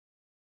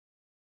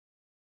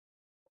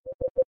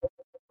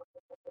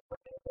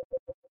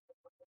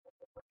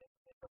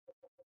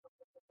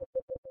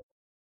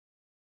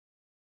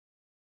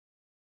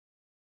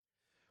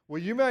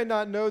Well, you might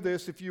not know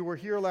this if you were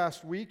here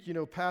last week. You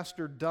know,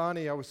 Pastor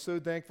Donnie, I was so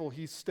thankful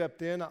he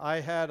stepped in. I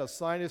had a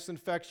sinus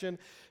infection,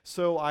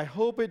 so I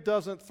hope it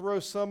doesn't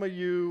throw some of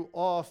you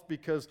off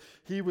because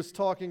he was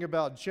talking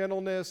about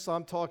gentleness.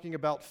 I'm talking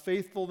about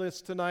faithfulness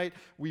tonight.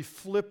 We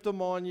flipped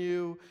them on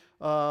you.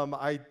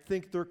 I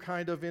think they're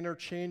kind of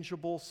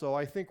interchangeable, so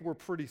I think we're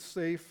pretty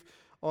safe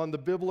on the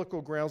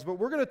biblical grounds. But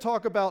we're going to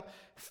talk about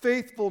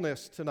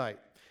faithfulness tonight.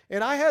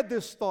 And I had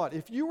this thought,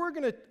 if you were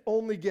going to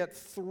only get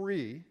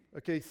three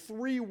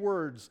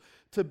words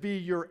to be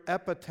your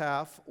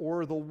epitaph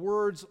or the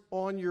words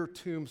on your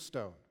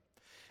tombstone,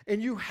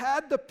 and you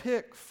had to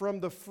pick from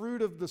the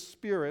fruit of the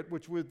Spirit,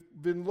 which we've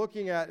been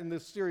looking at in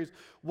this series,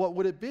 what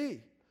would it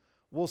be?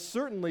 Well,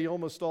 certainly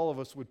almost all of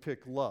us would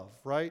pick love,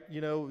 right?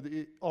 You know,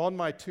 on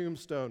my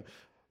tombstone,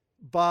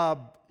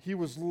 Bob, he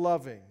was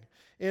loving.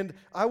 And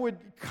I would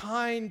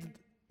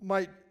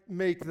might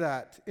make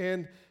that.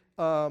 And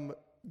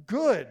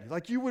good,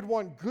 like you would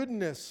want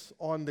goodness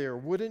on there,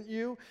 wouldn't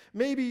you?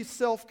 Maybe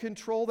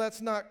self-control, that's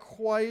not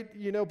quite,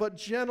 but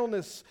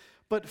gentleness.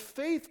 But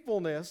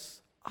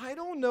faithfulness, I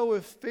don't know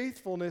if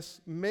faithfulness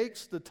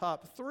makes the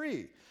top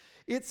three.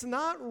 It's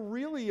not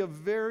really a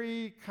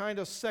very kind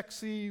of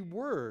sexy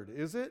word,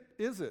 is it?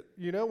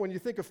 When you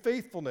think of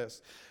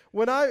faithfulness.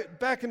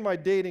 Back in my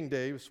dating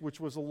days,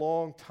 which was a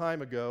long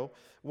time ago,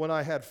 when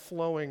I had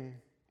flowing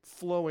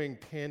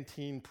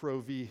Pantene Pro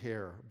V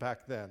hair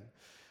back then,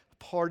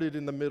 parted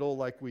in the middle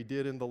like we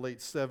did in the late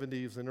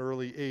 70s and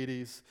early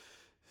 80s,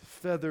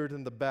 feathered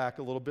in the back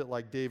a little bit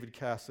like David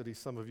Cassidy.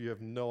 Some of you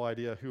have no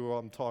idea who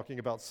I'm talking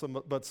about,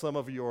 but some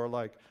of you are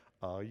like,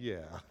 oh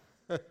yeah.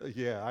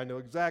 Yeah, I know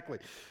exactly.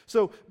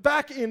 So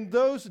back in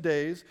those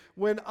days,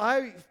 when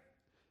I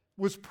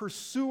was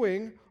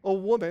pursuing a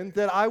woman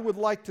that I would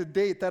like to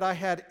date, that I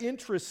had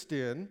interest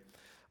in,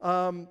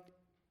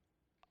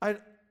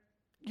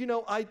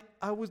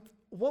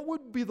 what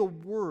would be the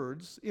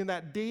words in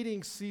that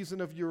dating season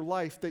of your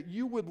life that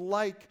you would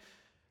like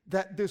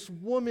that this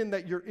woman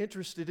that you're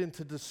interested in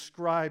to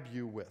describe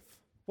you with?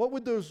 What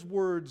would those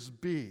words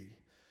be?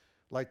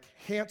 Like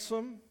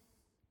handsome,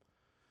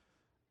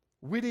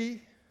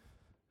 witty,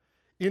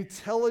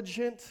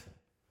 intelligent,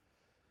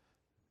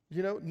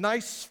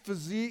 nice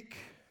physique,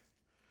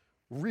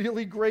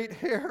 really great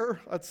hair.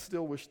 I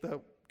still wish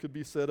that could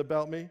be said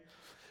about me.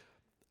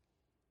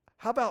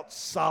 How about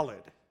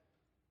solid?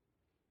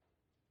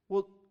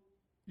 Well,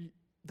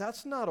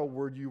 that's not a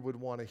word you would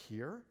want to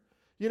hear.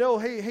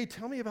 Hey,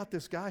 tell me about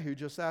this guy who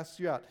just asked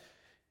you out.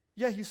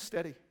 Yeah, he's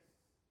steady.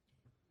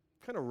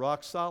 Kind of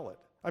rock solid.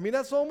 I mean,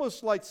 that's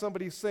almost like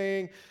somebody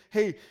saying,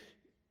 hey,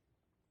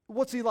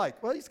 what's he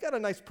like? Well, he's got a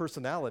nice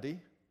personality.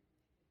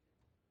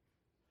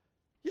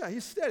 Yeah,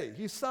 he's steady.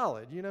 He's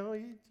solid.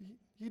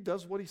 He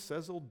does what he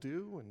says he'll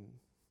do and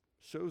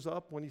shows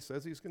up when he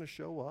says he's going to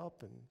show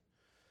up, and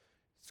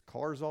his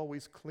car's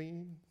always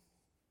clean.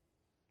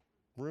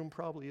 Room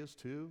probably is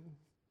too.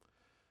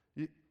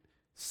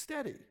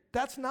 Steady.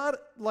 That's not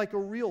like a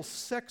real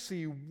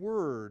sexy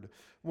word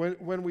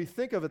when we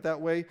think of it that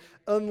way,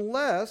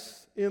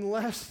 unless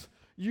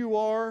you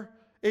are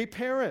a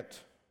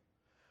parent.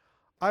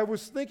 I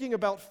was thinking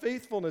about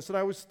faithfulness, and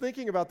I was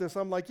thinking about this.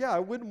 I'm like, yeah, I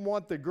wouldn't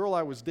want the girl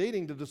I was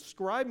dating to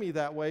describe me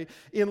that way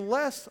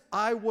unless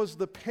I was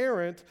the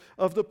parent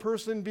of the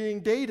person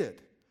being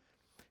dated.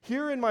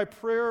 Here in my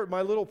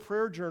little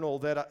prayer journal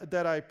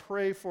that I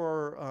pray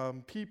for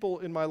people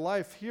in my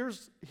life,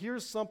 here's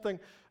something,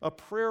 a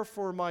prayer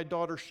for my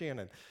daughter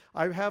Shannon.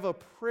 I have a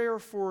prayer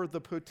for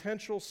the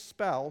potential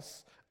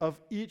spouse of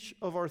each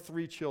of our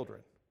three children.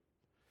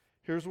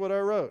 Here's what I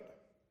wrote.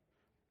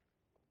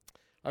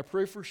 I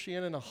pray for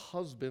Shannon a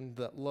husband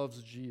that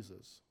loves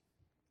Jesus,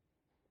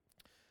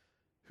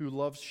 who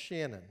loves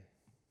Shannon,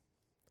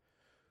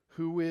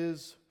 who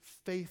is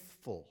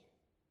faithful,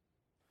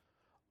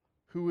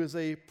 who is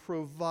a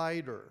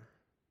provider,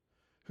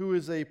 who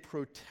is a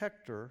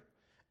protector,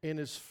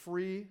 and is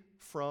free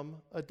from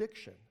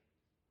addiction.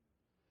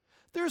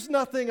 There's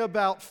nothing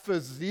about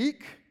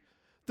physique.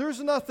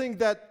 There's nothing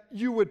that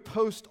you would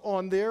post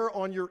on there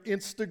on your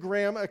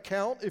Instagram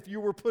account if you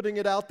were putting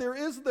it out there,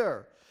 is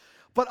there?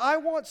 But I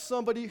want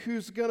somebody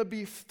who's going to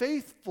be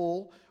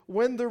faithful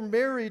when they're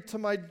married to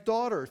my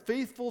daughter,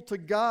 faithful to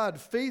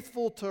God,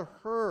 faithful to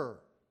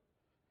her.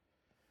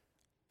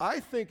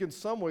 I think in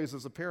some ways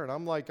as a parent,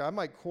 I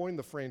might coin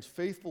the phrase,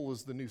 faithful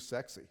is the new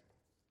sexy.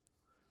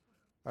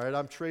 All right,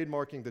 I'm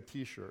trademarking the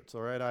t-shirts,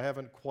 all right? I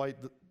haven't quite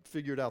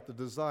figured out the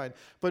design.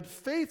 But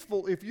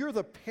faithful, if you're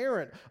the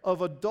parent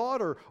of a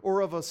daughter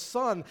or of a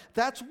son,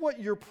 that's what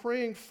you're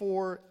praying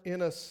for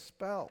in a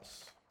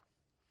spouse.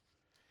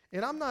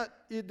 And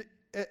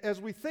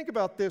as we think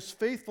about this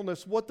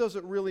faithfulness, what does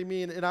it really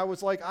mean? And I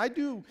was like,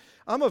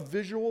 I'm a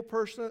visual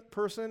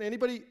person.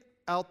 Anybody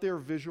out there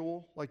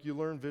visual, like you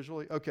learn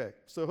visually? Okay,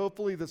 so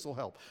hopefully this will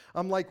help.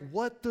 I'm like,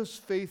 what does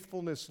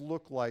faithfulness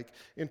look like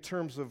in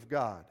terms of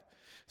God?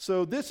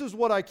 So this is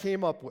what I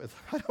came up with.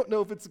 I don't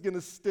know if it's going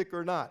to stick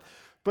or not.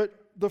 But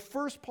the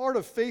first part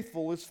of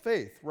faithful is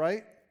faith,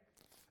 right?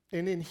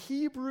 And in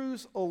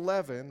Hebrews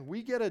 11,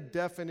 we get a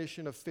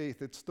definition of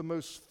faith. It's the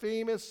most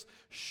famous,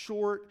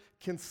 short,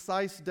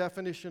 concise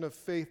definition of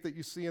faith that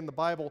you see in the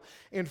Bible.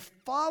 And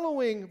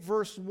following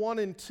verse 1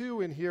 and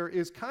 2 in here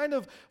is kind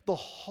of the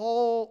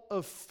hall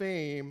of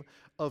fame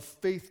of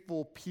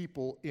faithful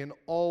people in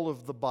all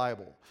of the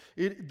Bible.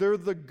 They're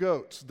the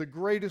GOATs, the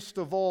greatest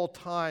of all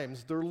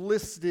times. They're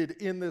listed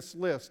in this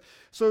list.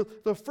 So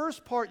the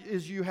first part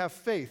is you have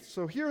faith.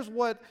 So here's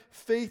what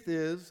faith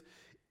is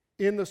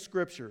in the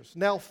Scriptures.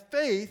 Now,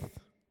 faith,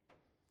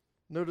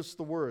 notice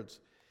the words,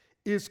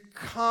 is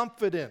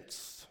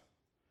confidence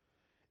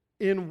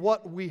in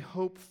what we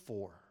hope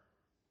for,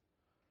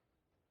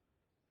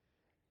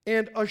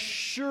 and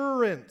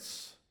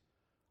assurance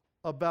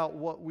about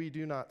what we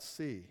do not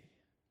see.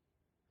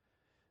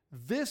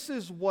 This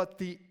is what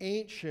the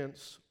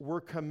ancients were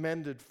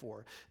commended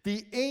for.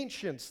 The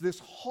ancients, this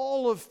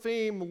Hall of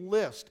Fame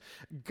list,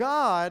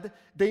 God,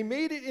 they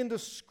made it into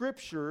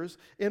Scriptures,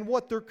 and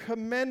what they're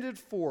commended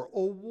for,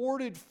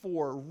 awarded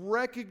for,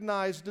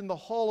 recognized in the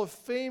Hall of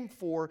Fame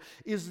for,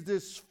 is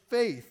this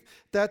faith,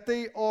 that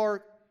they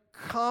are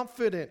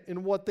confident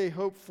in what they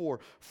hope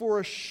for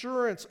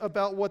assurance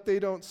about what they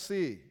don't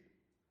see.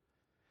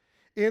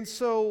 And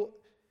so,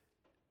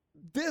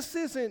 this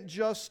isn't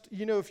just,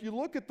 if you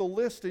look at the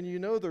list and you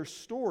know their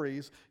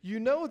stories, you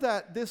know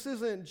that this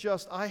isn't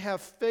just, I have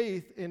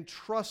faith and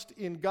trust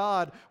in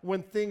God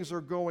when things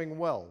are going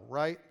well,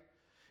 right?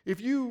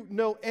 If you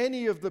know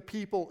any of the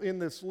people in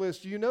this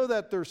list, you know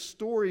that their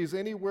stories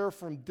anywhere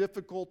from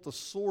difficult to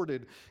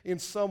sordid in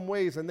some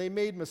ways, and they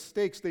made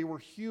mistakes. They were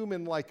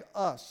human like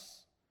us.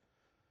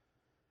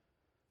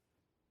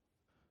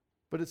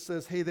 But it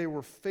says, hey, they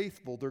were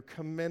faithful. They're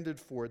commended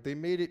for it. They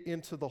made it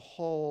into the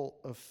Hall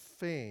of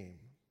Fame.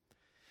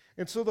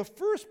 And so the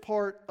first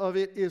part of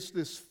it is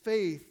this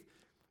faith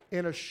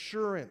and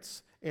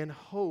assurance and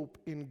hope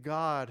in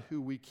God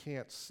who we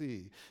can't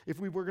see. If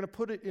we were going to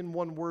put it in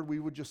one word,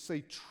 we would just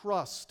say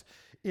trust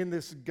in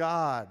this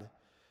God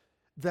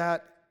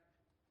that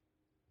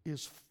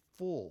is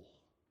full.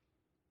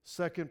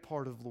 Second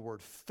part of the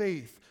word,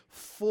 faith,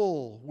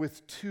 full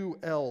with two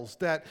L's,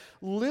 that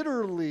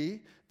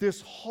literally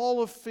this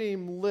Hall of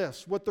Fame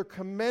list, what they're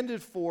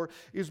commended for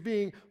is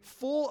being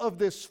full of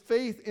this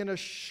faith and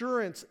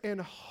assurance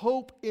and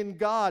hope in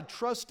God,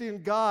 trust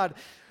in God,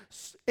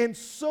 and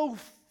so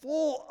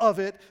full of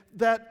it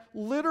that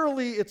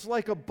literally it's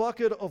like a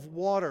bucket of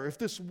water. If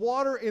this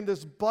water in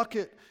this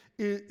bucket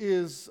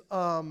is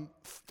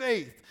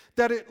faith,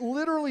 that it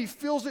literally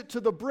fills it to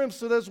the brim,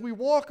 so that as we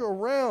walk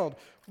around,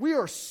 we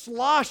are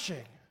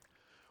sloshing.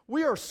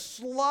 We are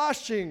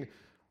sloshing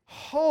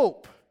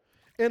hope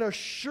and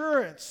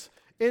assurance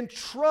and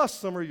trust.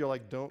 Some of you are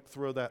like, don't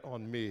throw that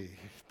on me.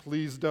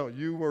 Please don't.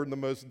 You were in the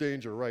most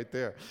danger right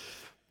there.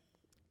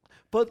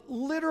 But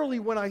literally,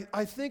 when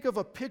I think of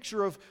a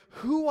picture of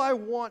who I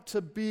want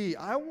to be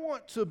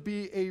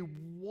a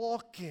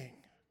walking,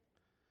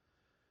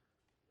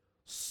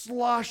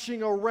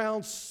 sloshing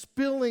around,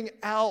 spilling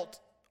out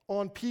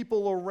on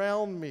people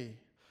around me,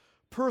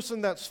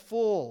 person that's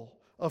full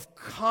of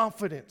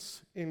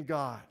confidence in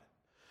God,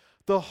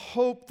 the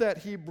hope that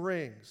He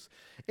brings,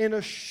 and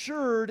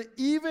assured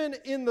even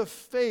in the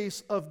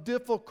face of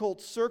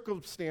difficult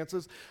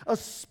circumstances,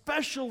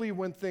 especially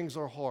when things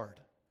are hard,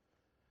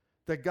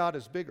 that God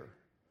is bigger,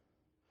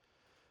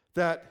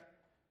 that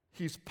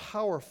He's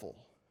powerful,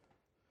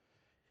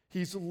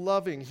 He's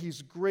loving,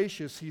 He's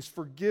gracious, He's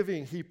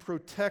forgiving, He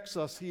protects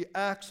us, He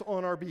acts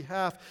on our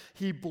behalf,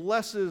 He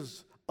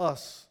blesses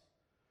us.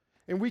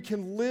 And we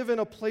can live in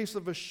a place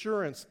of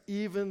assurance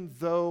even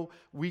though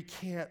we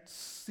can't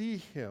see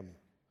Him,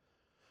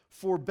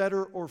 for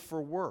better or for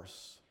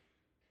worse,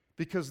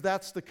 because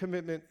that's the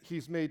commitment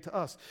He's made to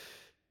us.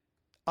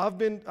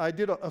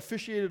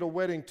 Officiated a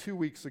wedding 2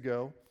 weeks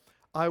ago.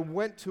 I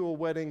went to a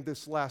wedding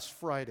this last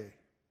Friday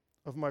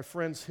of my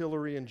friends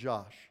Hillary and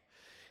Josh.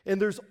 And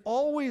there's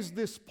always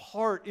this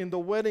part in the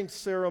wedding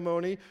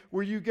ceremony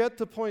where you get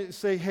to point and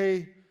say,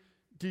 hey,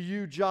 do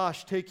you,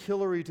 Josh, take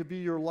Hillary to be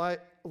your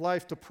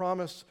life, to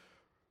promise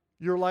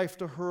your life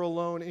to her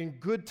alone in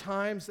good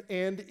times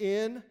and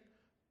in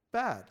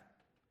bad,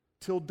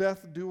 till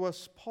death do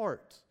us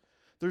part.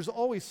 There's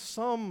always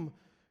some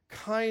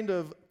kind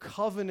of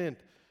covenant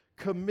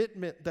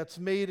commitment that's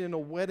made in a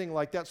wedding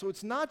like that. So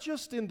it's not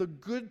just in the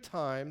good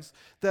times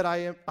that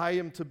I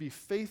am to be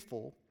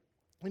faithful.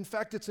 In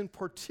fact, it's in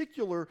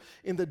particular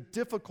in the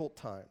difficult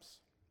times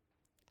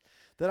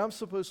that I'm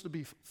supposed to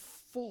be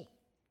full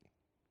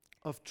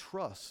of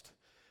trust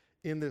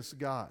in this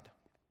God.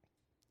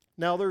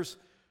 Now, there's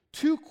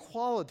two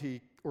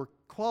qualities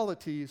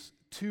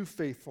to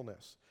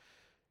faithfulness.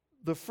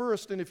 The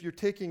first, and if you're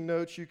taking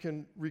notes, you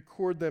can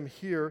record them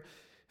here.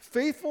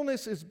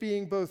 Faithfulness is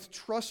being both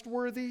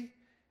trustworthy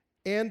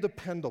and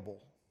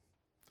dependable.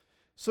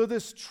 So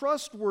this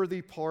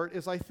trustworthy part,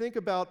 as I think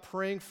about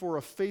praying for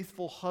a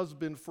faithful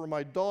husband for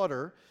my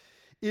daughter,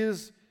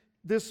 is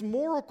this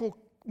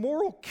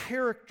moral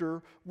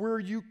character where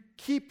you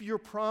keep your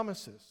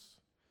promises.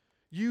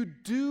 You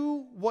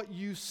do what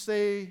you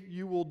say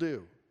you will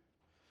do.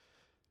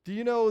 Do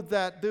you know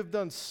that they've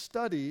done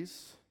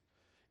studies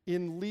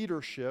in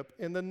leadership,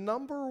 and the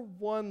number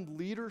one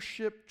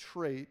leadership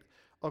trait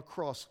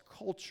across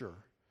culture,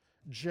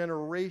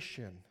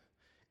 generation,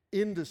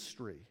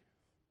 industry,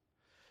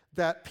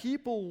 that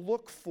people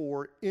look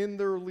for in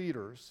their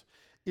leaders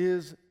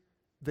is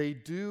they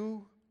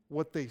do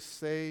what they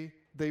say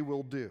they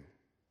will do.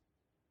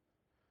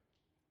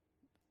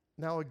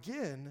 Now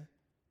again,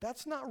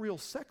 that's not real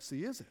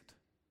sexy, is it?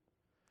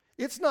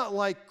 It's not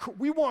like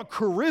we want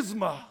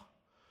charisma.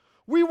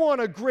 We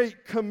want a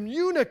great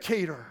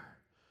communicator.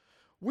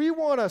 We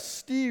want a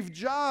Steve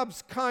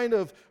Jobs kind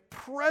of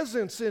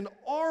presence and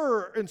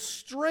aura and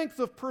strength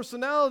of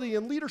personality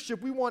and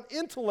leadership. We want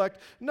intellect.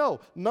 No,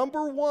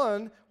 number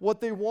one, what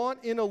they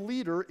want in a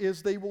leader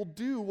is they will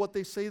do what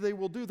they say they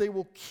will do. They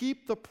will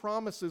keep the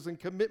promises and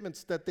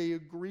commitments that they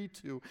agree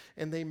to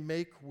and they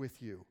make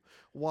with you.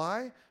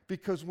 Why?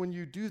 Because when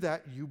you do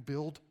that, you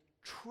build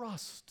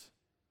trust.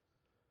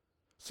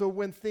 So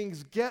when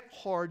things get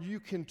hard, you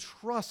can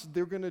trust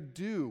they're going to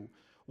do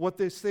what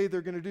they say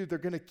they're going to do. They're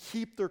going to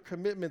keep their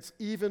commitments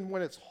even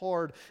when it's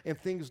hard and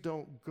things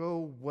don't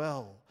go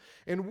well.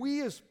 And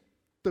we as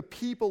the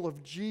people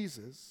of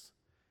Jesus,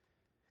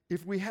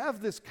 if we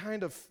have this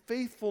kind of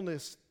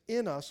faithfulness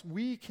in us,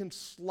 we can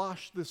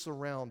slosh this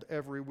around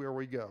everywhere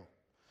we go,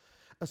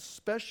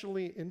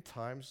 especially in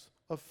times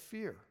of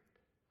fear.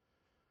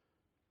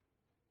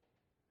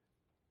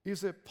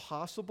 Is it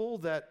possible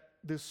that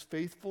this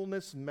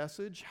faithfulness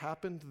message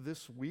happened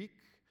this week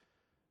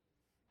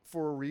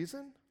for a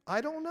reason? I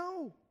don't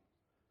know.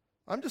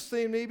 I'm just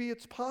saying maybe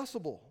it's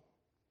possible.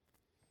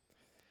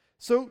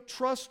 So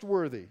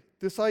trustworthy,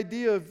 this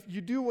idea of you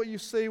do what you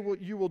say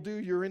what you will do,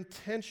 you're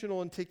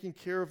intentional in taking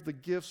care of the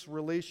gifts,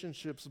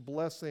 relationships,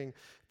 blessing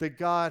that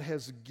God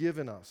has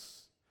given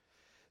us.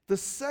 The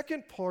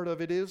second part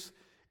of it is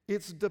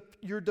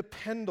you're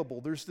dependable.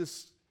 There's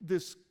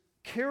this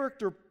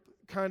character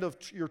kind of,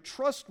 you're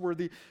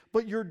trustworthy,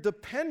 but you're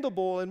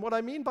dependable, and what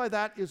I mean by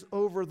that is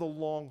over the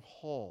long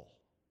haul.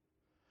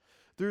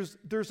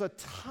 There's a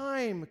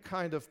time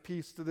kind of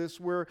piece to this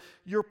where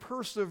you're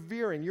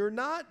persevering. You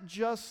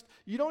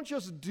don't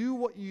just do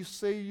what you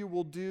say you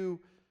will do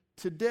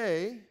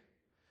today,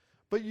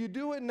 but you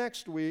do it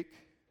next week,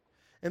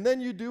 and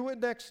then you do it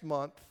next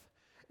month,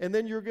 and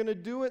then you're going to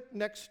do it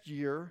next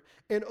year,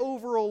 and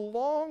over a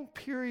long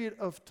period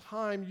of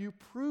time, you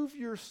prove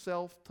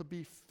yourself to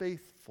be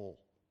faithful.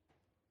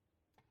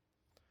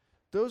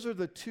 Those are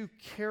the two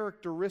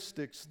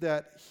characteristics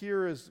that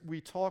here as we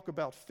talk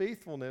about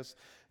faithfulness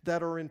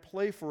that are in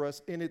play for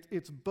us, and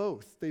it's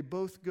both. They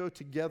both go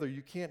together.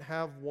 You can't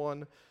have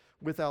one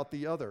without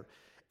the other.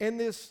 And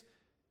this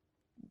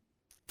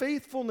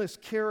faithfulness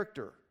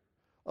character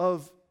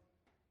of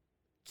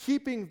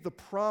keeping the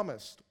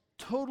promise,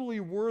 totally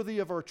worthy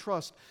of our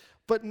trust,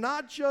 but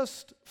not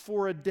just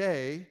for a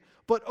day,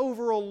 but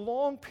over a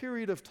long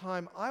period of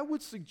time, I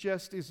would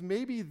suggest is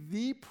maybe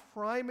the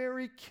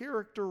primary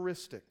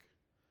characteristic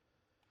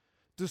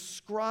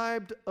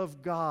described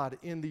of God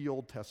in the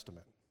Old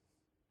Testament.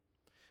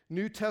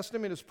 New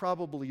Testament is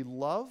probably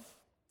love,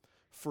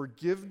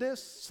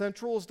 forgiveness,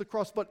 central is the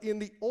cross. But in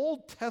the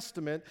Old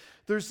Testament,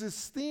 there's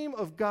this theme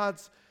of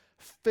God's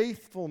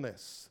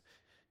faithfulness.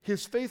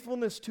 His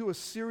faithfulness to a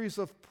series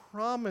of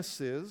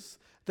promises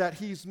that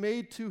he's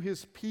made to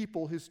his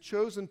people, his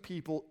chosen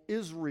people,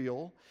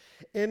 Israel.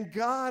 And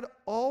God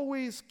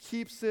always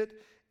keeps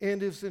it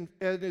and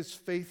is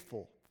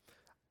faithful.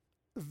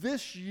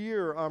 This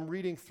year, I'm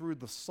reading through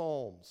the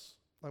Psalms.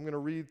 I'm going to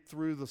read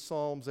through the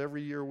Psalms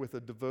every year with a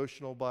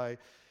devotional by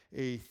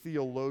a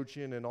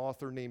theologian and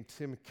author named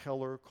Tim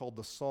Keller called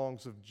The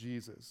Songs of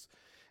Jesus.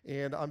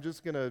 And I'm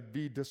just going to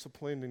be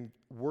disciplined in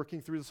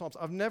working through the Psalms.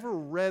 I've never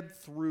read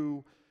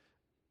through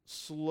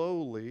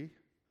slowly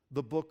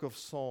the book of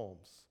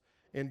Psalms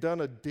and done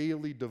a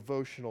daily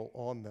devotional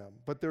on them.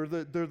 But they're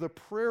the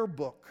prayer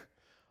book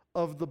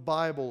of the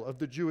Bible, of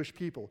the Jewish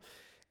people.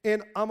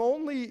 And I'm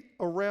only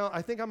around,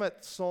 I think I'm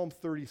at Psalm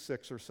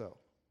 36 or so.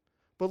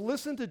 But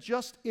listen to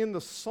just in the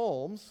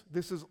Psalms,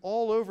 this is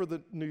all over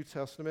the New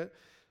Testament,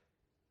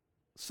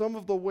 some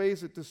of the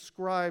ways it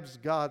describes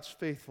God's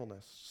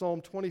faithfulness.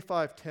 Psalm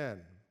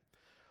 25:10.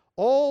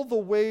 All the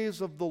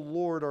ways of the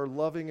Lord are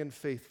loving and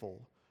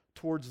faithful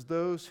towards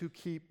those who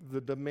keep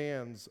the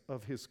demands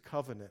of his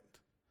covenant,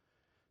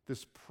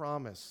 this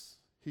promise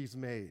he's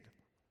made.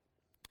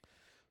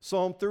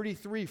 Psalm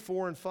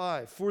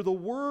 33:4-5. For the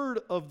word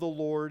of the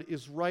Lord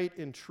is right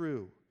and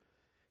true.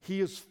 He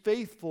is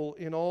faithful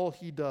in all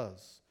he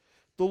does.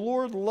 The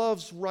Lord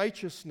loves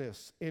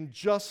righteousness and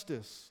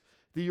justice.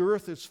 The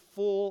earth is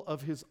full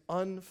of his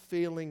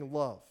unfailing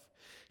love.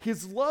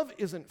 His love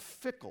isn't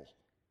fickle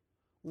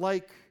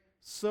like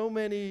so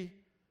much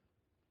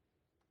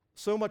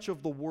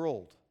of the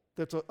world.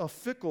 That's a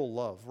fickle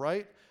love,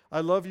 right? I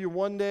love you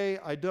one day,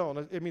 I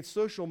don't. I mean,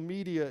 social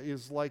media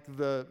is like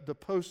the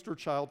poster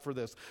child for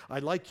this. I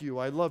like you,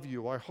 I love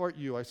you, I heart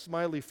you, I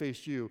smiley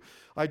face you.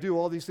 I do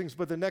all these things,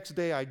 but the next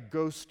day I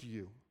ghost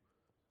you.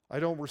 I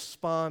don't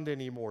respond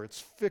anymore.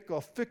 It's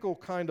a fickle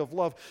kind of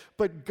love.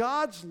 But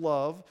God's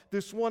love,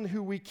 this one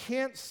who we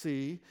can't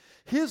see,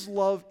 his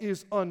love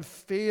is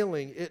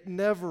unfailing. It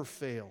never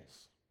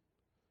fails.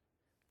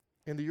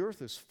 And the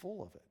earth is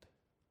full of it.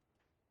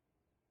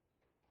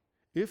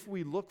 If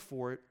we look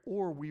for it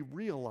or we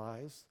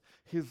realize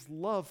his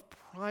love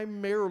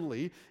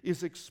primarily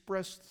is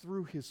expressed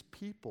through his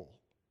people.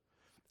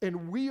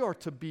 And we are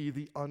to be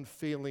the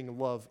unfailing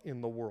love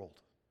in the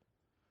world.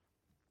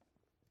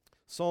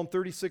 Psalm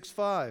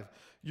 36:5,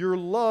 your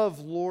love,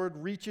 Lord,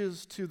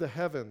 reaches to the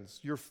heavens,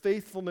 your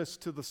faithfulness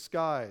to the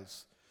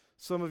skies.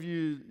 Some of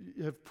you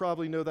have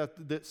probably know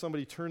that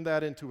somebody turned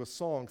that into a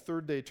song.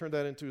 Third Day turned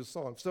that into a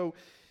song. So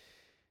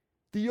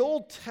the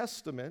Old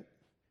Testament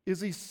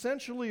is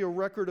essentially a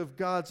record of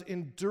God's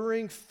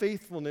enduring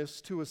faithfulness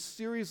to a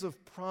series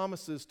of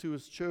promises to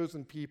his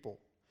chosen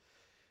people.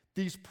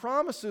 These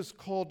promises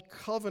called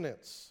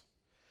covenants,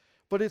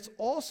 but it's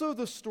also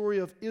the story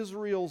of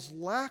Israel's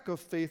lack of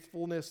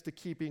faithfulness to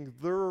keeping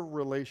their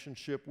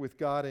relationship with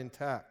God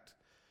intact.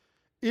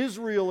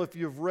 Israel, if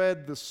you've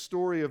read the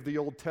story of the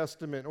Old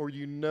Testament or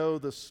you know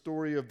the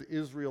story of the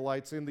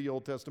Israelites in the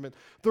Old Testament,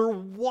 they're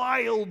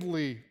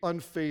wildly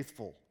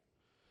unfaithful.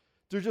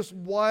 They're just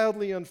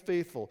wildly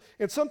unfaithful.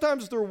 And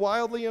sometimes they're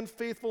wildly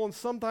unfaithful and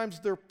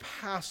sometimes they're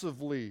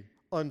passively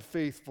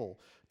unfaithful,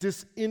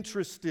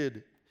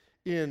 disinterested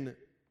in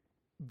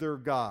their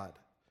God.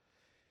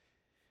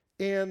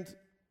 And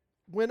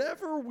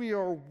whenever we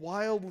are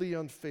wildly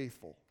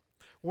unfaithful,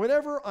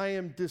 whenever I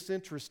am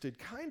disinterested,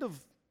 kind of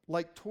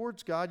like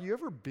towards God, you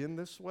ever been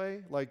this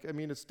way? Like, I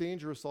mean, it's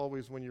dangerous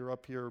always when you're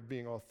up here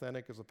being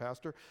authentic as a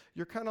pastor.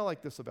 You're kind of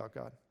like this about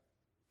God.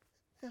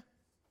 Yeah.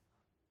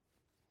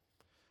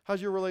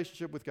 How's your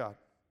relationship with God?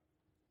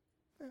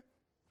 Yeah.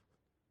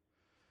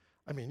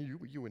 I mean,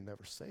 you would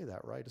never say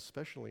that, right?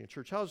 Especially in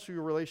church. How's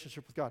your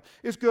relationship with God?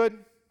 It's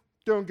good.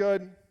 Doing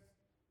good.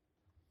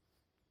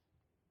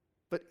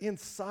 But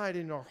inside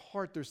in our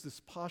heart, there's this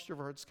posture of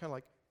our heart. It's kind of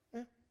like,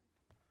 eh.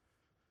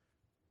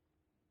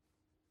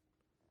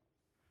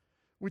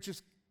 Which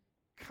is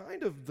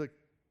kind of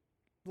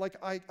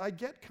I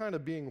get kind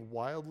of being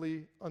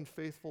wildly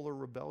unfaithful or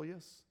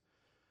rebellious.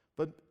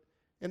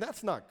 And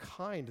that's not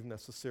kind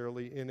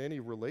necessarily in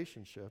any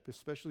relationship,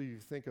 especially if you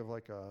think of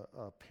like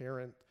a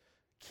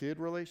parent-kid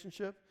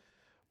relationship.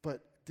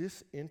 But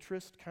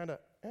disinterest kind of,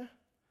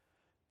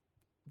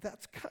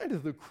 that's kind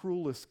of the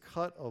cruelest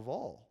cut of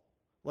all.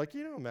 Like,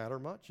 you don't matter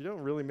much. You don't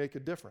really make a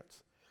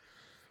difference.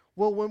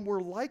 Well, when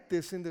we're like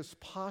this in this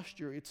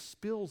posture, it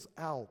spills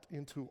out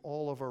into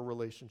all of our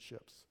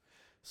relationships.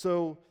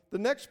 So the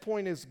next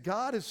point is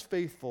God is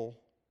faithful.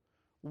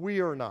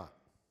 We are not.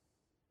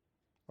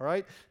 All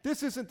right?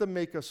 This isn't to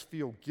make us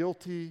feel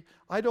guilty.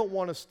 I don't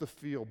want us to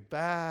feel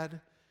bad.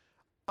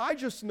 I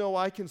just know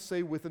I can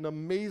say with an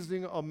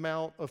amazing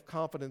amount of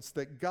confidence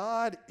that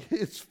God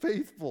is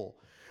faithful.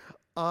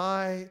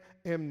 I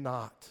am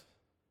not.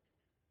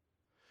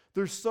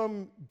 There's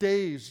some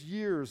days,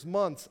 years,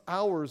 months,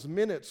 hours,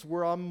 minutes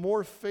where I'm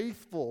more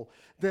faithful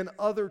than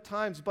other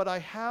times, but I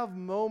have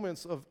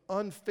moments of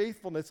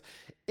unfaithfulness.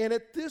 And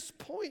at this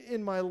point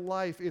in my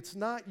life, it's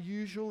not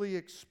usually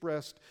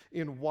expressed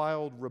in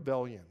wild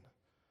rebellion.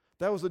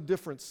 That was a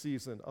different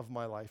season of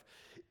my life.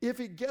 If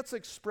it gets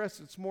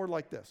expressed, it's more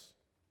like this.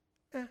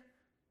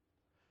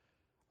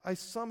 I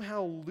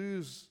somehow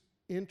lose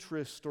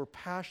interest or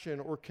passion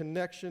or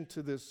connection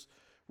to this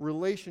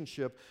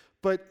relationship.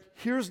 But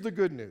here's the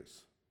good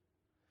news.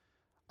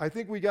 I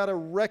think we got to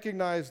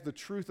recognize the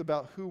truth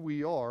about who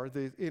we are.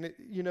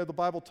 The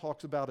Bible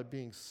talks about it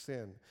being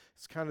sin.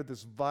 It's kind of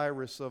this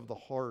virus of the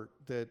heart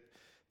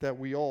that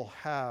we all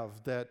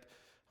have that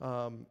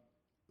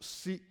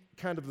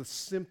kind of the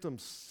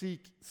symptoms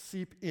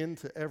seep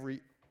into every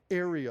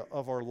area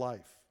of our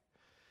life.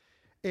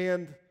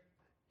 And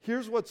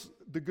here's what's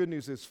the good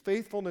news is.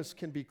 Faithfulness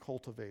can be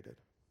cultivated.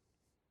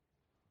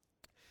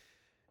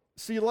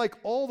 See, like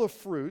all the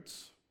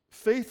fruits,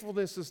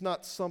 faithfulness is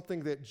not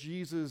something that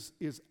Jesus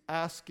is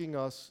asking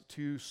us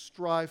to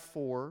strive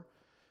for,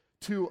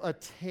 to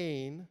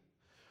attain.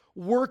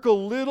 Work a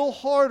little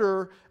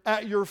harder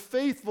at your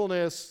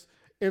faithfulness,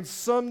 and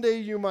someday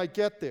you might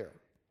get there.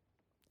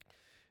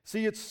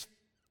 See, it's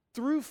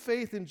through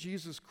faith in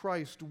Jesus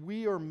Christ,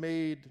 we are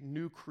made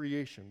new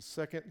creations,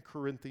 2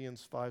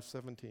 Corinthians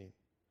 5:17.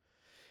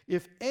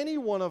 If any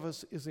one of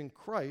us is in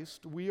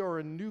Christ, we are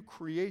a new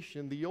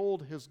creation. The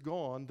old has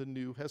gone, the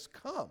new has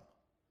come.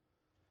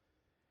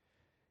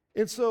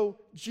 And so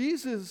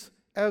Jesus,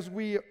 as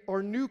we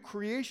are new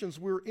creations,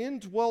 we're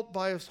indwelt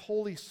by his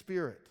Holy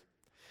Spirit.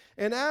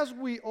 And as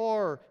we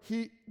are,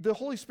 the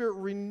Holy Spirit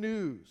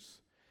renews,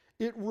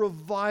 it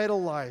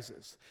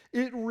revitalizes,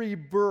 it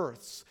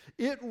rebirths,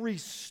 it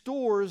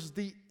restores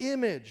the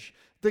image,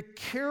 the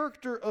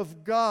character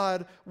of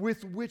God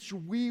with which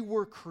we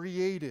were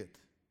created.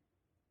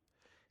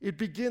 It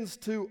begins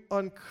to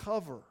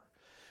uncover.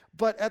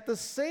 But at the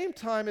same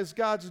time as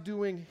God's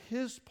doing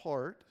his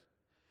part,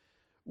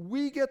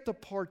 we get to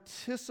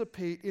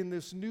participate in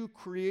this new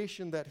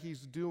creation that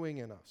he's doing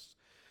in us.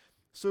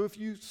 So if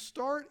you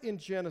start in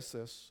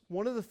Genesis,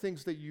 one of the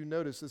things that you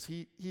notice is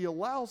he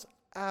allows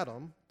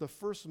Adam, the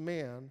first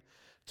man,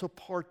 to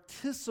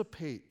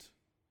participate,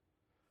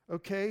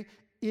 okay,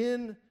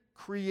 in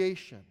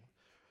creation.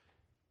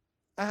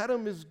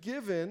 Adam is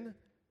given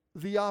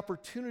the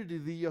opportunity,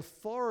 the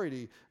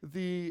authority,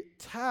 the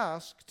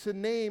task to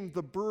name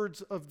the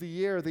birds of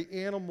the air, the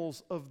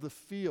animals of the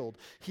field.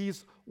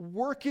 He's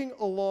working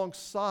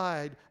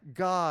alongside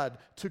God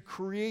to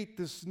create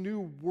this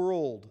new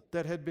world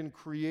that had been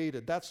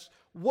created. That's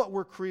what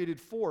we're created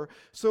for.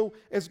 So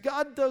as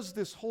God does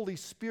this Holy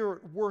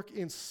Spirit work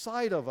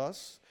inside of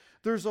us,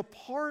 there's a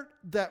part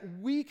that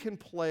we can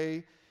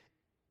play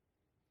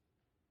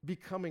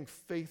becoming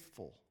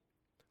faithful.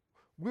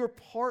 We're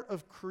part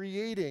of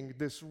creating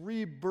this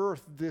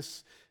rebirth,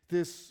 this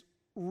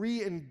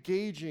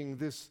re-engaging,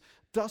 this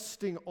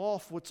dusting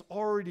off what's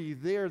already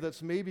there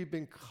that's maybe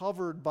been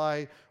covered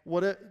by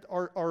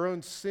our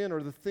own sin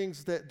or the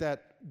things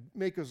that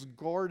make us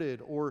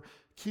guarded or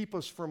keep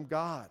us from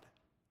God.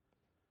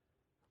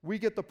 We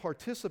get to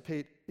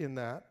participate in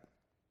that.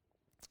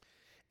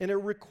 And it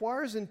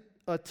requires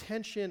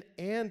attention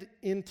and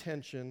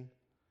intention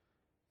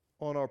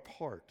on our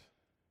part.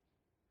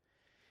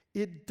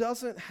 It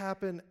doesn't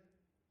happen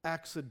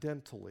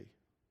accidentally.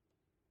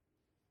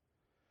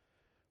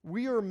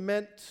 We are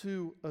meant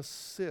to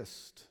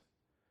assist,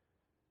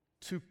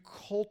 to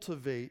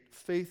cultivate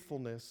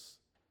faithfulness,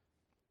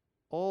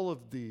 all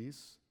of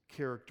these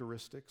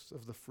characteristics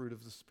of the fruit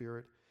of the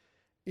Spirit,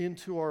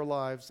 into our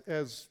lives,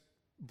 as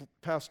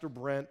Pastor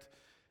Brent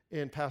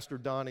and Pastor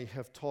Donnie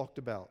have talked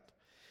about.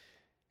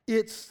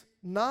 It's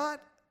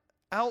not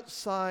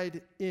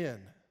outside in,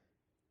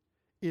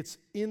 it's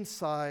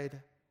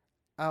inside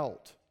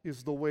out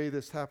is the way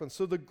this happens.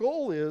 So the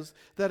goal is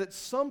that at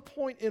some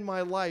point in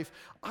my life,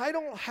 I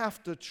don't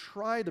have to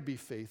try to be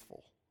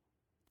faithful.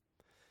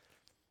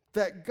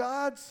 That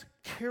God's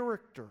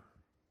character,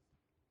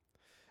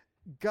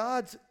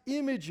 God's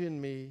image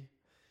in me,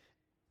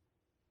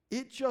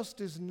 it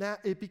just is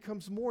it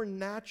becomes more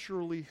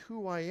naturally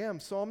who I am.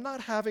 So I'm not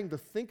having to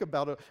think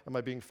about it. Am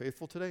I being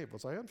faithful today?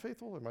 Was I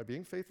unfaithful? Am I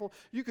being faithful?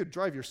 You could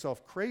drive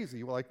yourself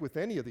crazy, like with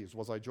any of these.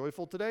 Was I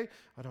joyful today?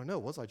 I don't know.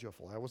 Was I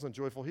joyful? I wasn't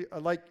joyful here.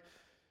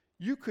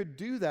 You could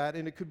do that,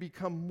 and it could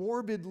become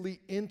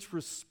morbidly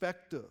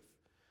introspective.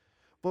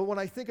 But when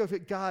I think of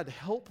it, God,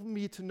 help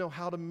me to know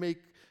how to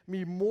make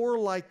me more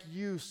like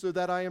you so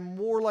that I am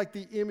more like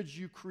the image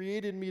you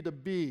created me to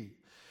be.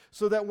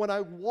 So that when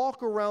I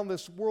walk around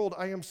this world,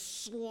 I am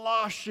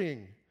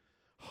sloshing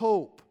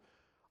hope.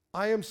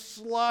 I am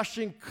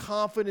sloshing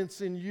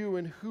confidence in you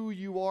and who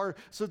you are,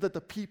 so that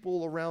the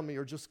people around me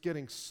are just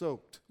getting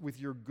soaked with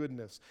your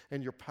goodness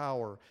and your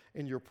power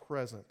and your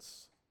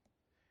presence.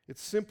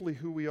 It's simply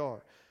who we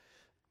are.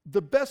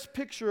 The best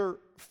picture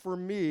for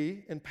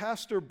me, and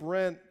Pastor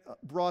Brent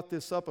brought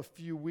this up a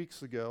few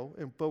weeks ago,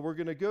 but we're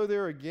going to go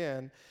there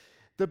again.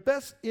 The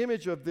best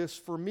image of this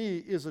for me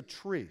is a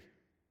tree.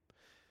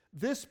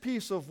 This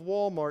piece of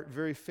Walmart,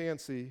 very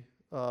fancy,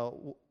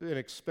 an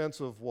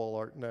expensive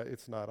Walmart. No,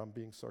 it's not. I'm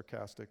being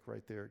sarcastic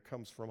right there. It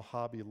comes from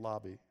Hobby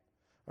Lobby,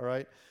 all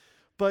right?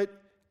 But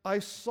I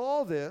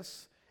saw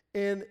this,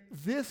 and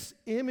this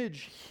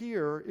image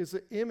here is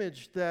an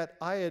image that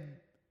I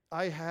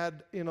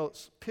had in a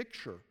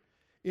picture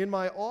in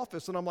my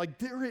office, and I'm like,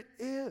 there it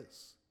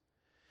is.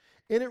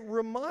 And it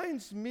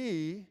reminds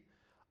me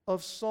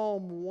of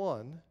Psalm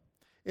 1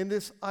 and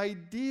this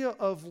idea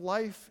of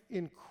life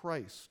in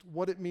Christ,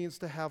 what it means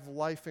to have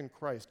life in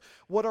Christ,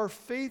 what our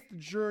faith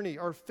journey,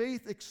 our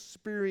faith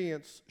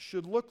experience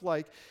should look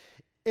like.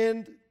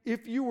 And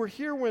if you were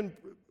here when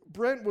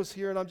Brent was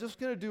here, and I'm just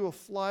going to do a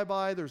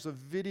flyby, there's a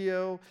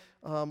video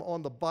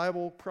on the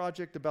Bible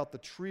Project about the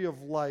tree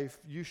of life.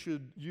 You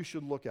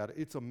should look at it.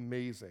 It's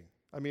amazing.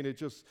 I mean,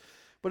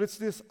 but it's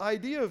this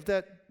idea of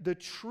that the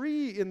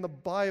tree in the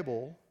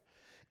Bible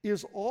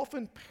is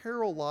often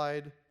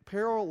paralleled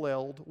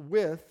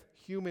with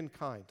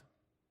humankind.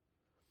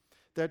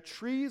 That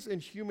trees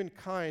and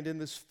humankind in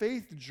this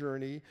faith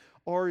journey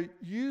are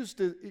used,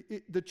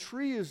 the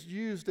tree is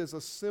used as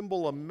a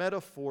symbol, a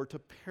metaphor to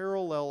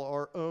parallel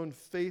our own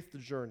faith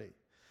journey.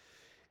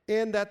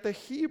 And that the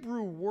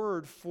Hebrew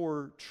word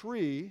for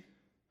tree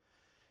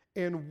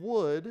and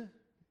wood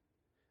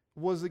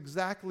was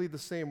exactly the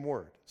same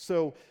word.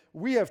 So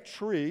we have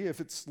tree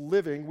if it's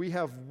living, we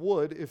have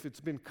wood if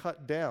it's been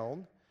cut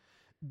down.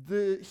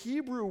 The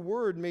Hebrew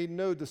word made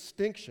no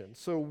distinction.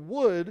 So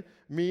wood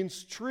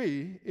means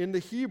tree in the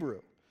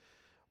Hebrew.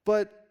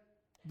 But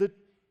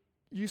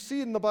you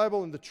see in the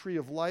Bible in the tree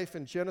of life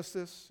in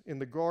Genesis, in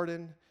the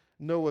garden,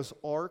 Noah's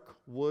ark,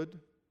 wood,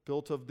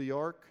 built of the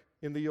ark.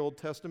 In the Old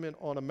Testament,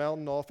 on a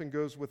mountain often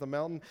goes with a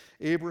mountain.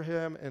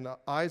 Abraham and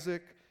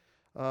Isaac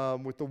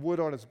with the wood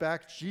on his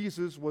back.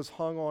 Jesus was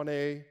hung on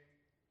a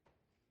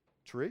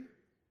tree.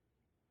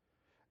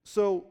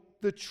 So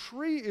the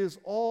tree is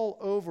all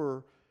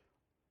over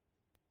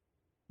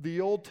the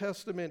Old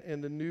Testament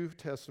and the New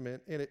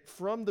Testament, and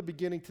from the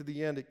beginning to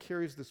the end, it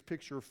carries this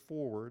picture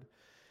forward.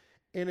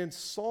 And in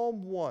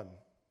Psalm 1,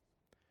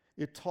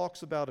 it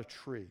talks about a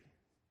tree.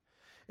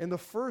 And the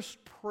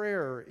first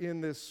prayer in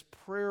this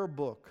prayer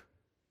book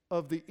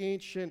of the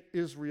ancient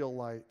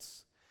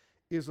Israelites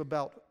is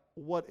about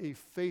what a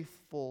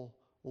faithful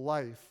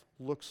life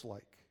looks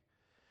like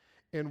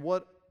and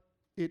what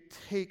it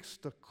takes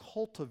to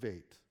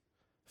cultivate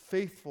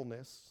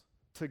faithfulness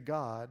to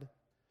God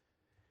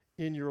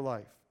in your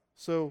life.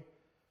 So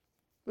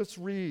let's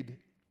read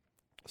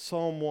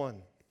Psalm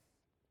 1.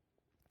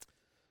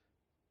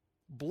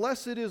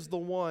 Blessed is the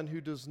one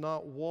who does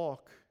not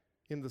walk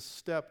in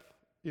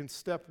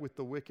step with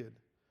the wicked,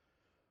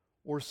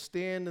 or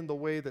stand in the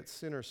way that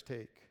sinners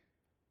take,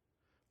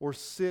 or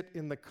sit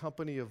in the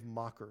company of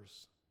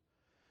mockers,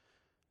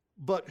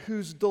 but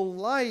whose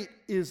delight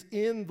is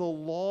in the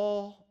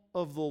law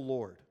of the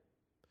Lord.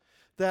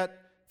 That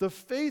the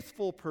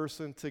faithful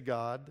person to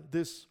God,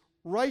 this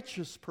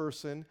righteous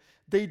person,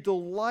 they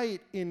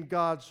delight in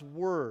God's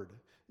word.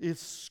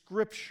 It's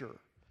Scripture.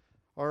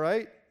 All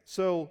right?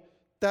 So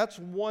that's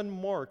one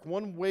mark,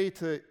 one way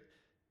to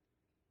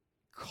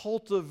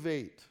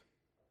cultivate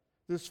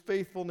this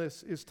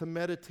faithfulness is to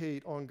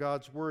meditate on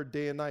God's word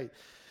day and night.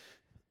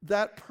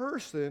 That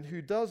person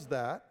who does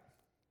that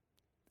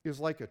is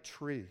like a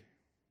tree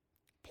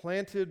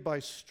planted by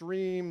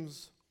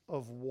streams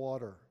of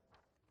water,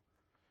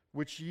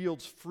 which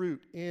yields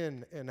fruit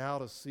in and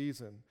out of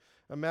season.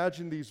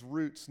 Imagine these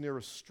roots near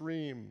a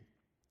stream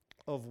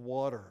of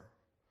water.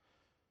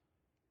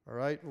 All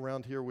right,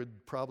 around here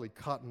we'd probably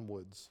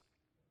cottonwoods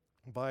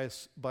by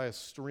a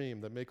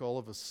stream that make all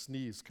of us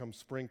sneeze come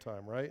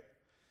springtime, right?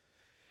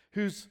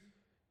 Whose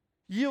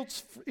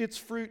yields its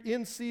fruit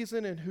in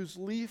season and whose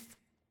leaf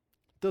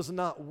does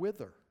not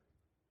wither.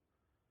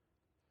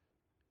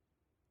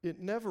 It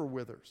never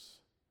withers.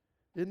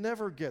 It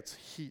never gets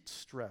heat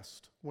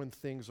stressed when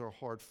things are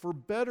hard. For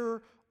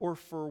better or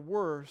for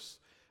worse,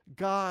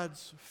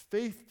 God's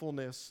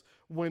faithfulness,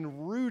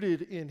 when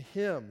rooted in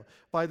Him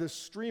by the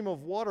stream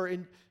of water.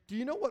 And do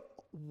you know what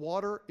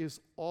water is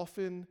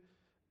often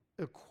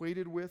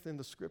equated with in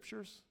the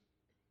Scriptures?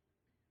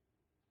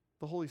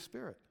 The Holy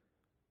Spirit.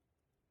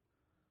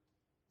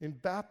 In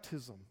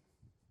baptism,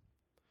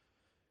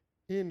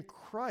 in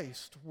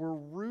Christ, we're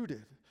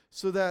rooted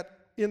so that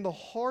in the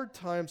hard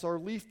times our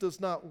leaf does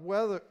not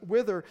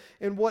wither,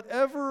 and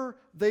whatever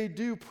they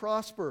do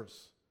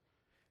prospers.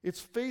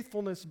 It's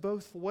faithfulness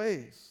both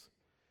ways.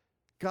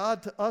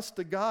 God to us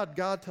to God,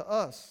 God to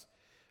us.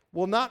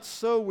 Well, not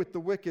so with the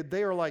wicked.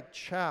 They are like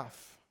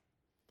chaff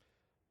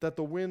that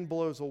the wind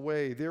blows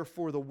away.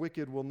 Therefore, the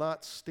wicked will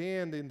not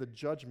stand in the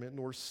judgment,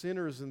 nor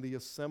sinners in the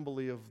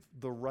assembly of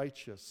the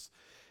righteous.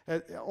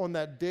 On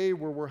that day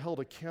where we're held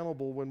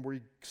accountable, when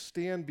we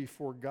stand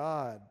before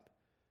God,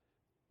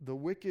 the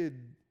wicked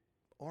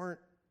aren't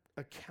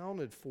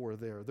accounted for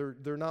there.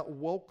 They're not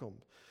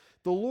welcomed.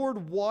 The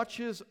Lord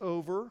watches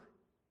over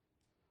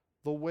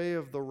the way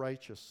of the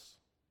righteous.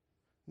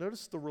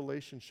 Notice the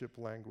relationship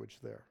language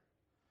there.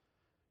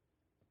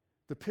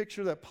 The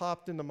picture that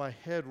popped into my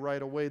head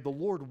right away, the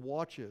Lord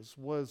watches,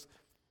 was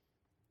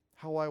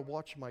how I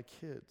watch my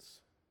kids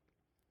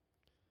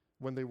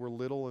when they were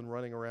little and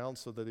running around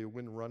so that they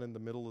wouldn't run in the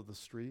middle of the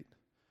street,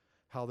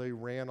 how they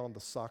ran on the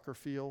soccer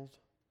field.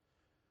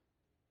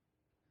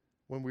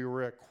 When we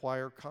were at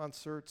choir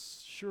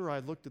concerts, sure, I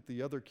looked at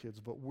the other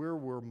kids, but where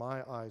were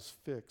my eyes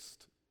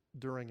fixed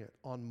during it?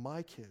 On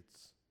my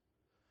kids.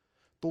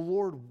 The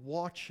Lord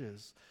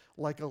watches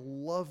like a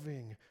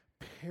loving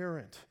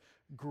parent,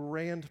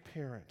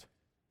 grandparent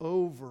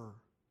over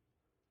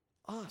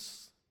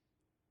us.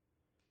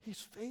 He's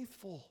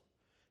faithful.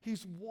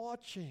 He's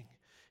watching.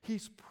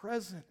 He's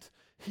present.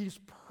 He's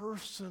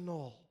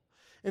personal.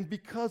 And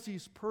because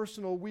He's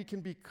personal, we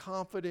can be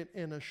confident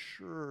and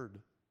assured.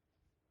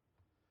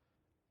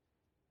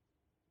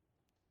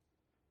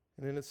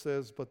 And then it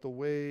says, but the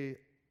way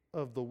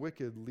of the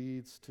wicked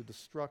leads to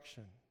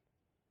destruction.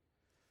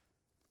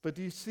 But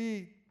do you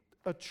see,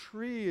 a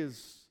tree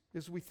is,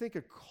 as we think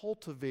of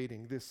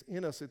cultivating this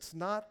in us, it's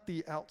not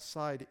the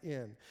outside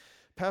in.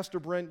 Pastor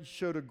Brent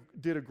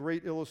did a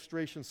great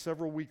illustration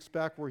several weeks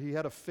back where he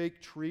had a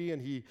fake tree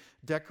and he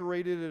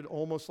decorated it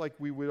almost like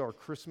we would our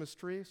Christmas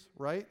trees,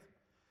 right?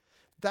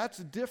 That's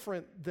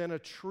different than a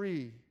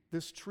tree,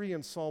 this tree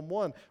in Psalm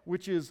 1,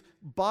 which is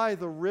by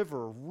the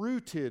river,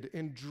 rooted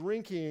and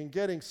drinking and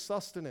getting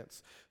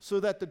sustenance, so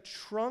that the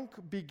trunk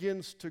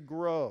begins to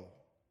grow,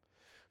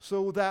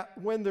 so that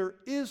when there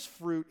is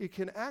fruit, it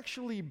can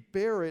actually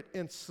bear it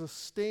and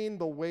sustain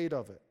the weight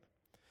of it.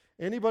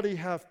 Anybody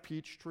have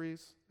peach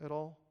trees at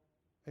all?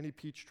 Any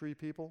peach tree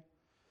people?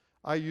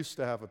 I used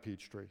to have a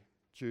peach tree.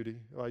 Judy,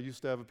 I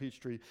used to have a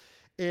peach tree.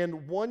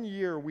 And one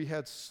year we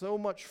had so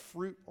much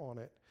fruit on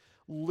it,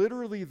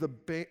 literally the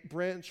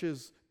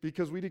branches,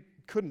 because we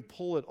couldn't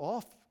pull it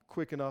off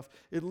quick enough,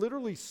 it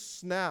literally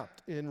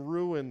snapped and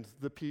ruined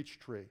the peach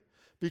tree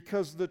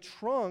because the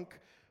trunk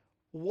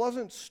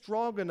wasn't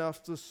strong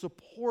enough to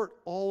support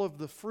all of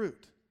the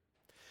fruit.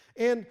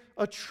 And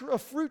a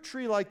fruit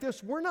tree like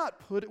this, we're not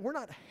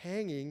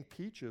hanging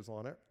peaches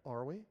on it,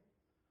 are we?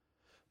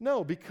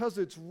 No, because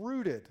it's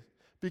rooted,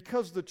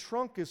 because the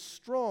trunk is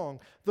strong,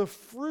 the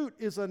fruit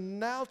is a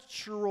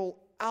natural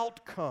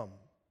outcome,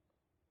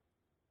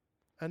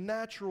 a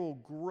natural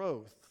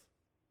growth,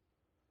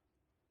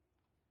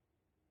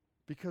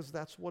 because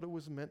that's what it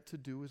was meant to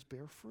do, is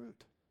bear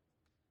fruit.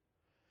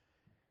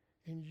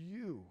 And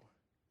you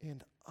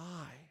and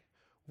I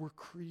were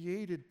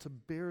created to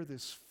bear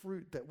this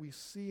fruit that we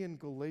see in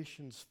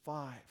Galatians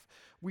 5.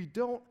 We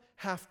don't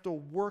have to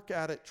work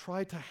at it,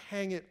 try to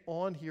hang it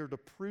on here to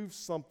prove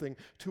something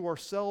to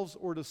ourselves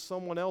or to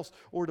someone else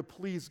or to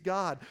please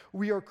God.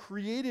 We are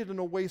created in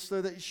a way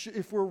so that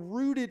if we're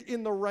rooted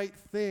in the right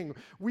thing,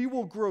 we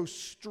will grow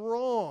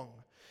strong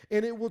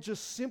and it will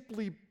just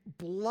simply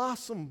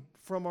blossom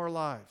from our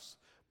lives.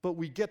 But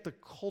we get to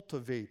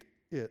cultivate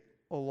it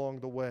along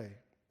the way.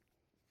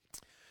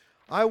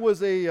 I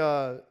was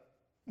a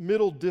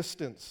middle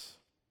distance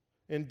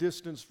and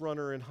distance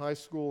runner in high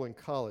school and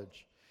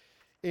college.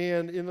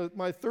 And in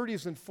my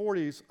 30s and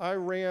 40s, I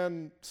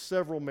ran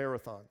several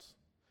marathons.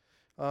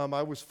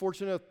 I was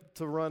fortunate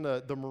to run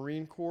the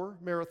Marine Corps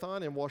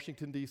marathon in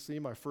Washington, D.C.,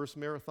 my first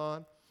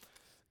marathon.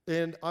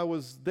 And I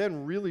was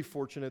then really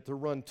fortunate to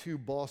run 2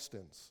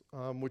 Bostons,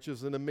 which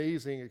is an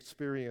amazing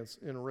experience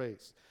in a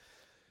race.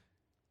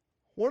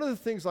 One of the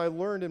things I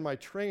learned in my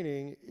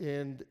training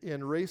and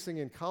in racing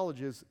in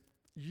college is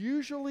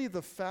usually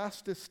the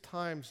fastest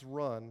times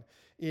run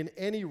in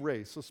any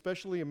race,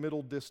 especially a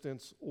middle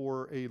distance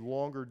or a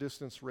longer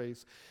distance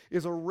race,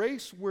 is a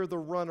race where the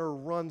runner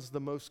runs the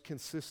most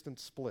consistent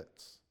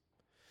splits.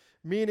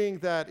 Meaning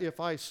that if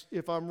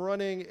I'm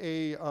running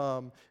a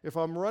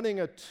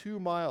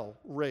 2-mile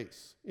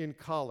race in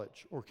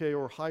college, okay,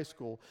 or high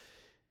school,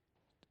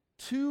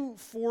 2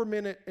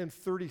 4-minute and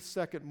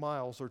 30-second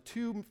miles or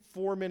 2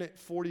 4-minute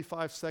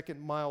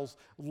 45-second miles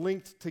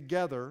linked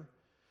together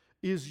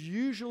is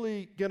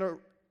usually going to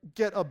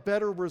get a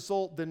better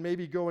result than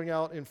maybe going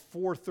out in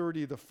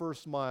 4:30 the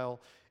first mile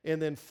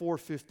and then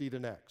 4:50 the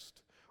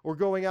next. Or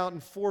going out in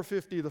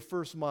 4:50 the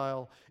first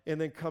mile and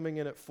then coming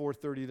in at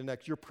 4:30 the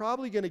next. You're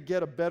probably going to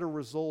get a better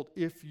result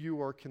if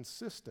you are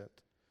consistent.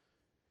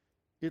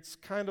 It's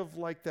kind of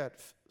like that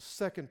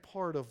second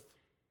part of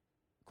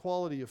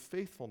quality of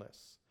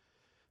faithfulness.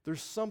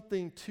 There's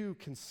something to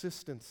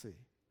consistency.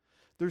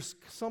 There's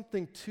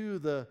something to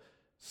the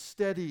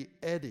steady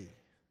eddy,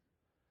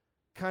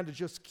 kind of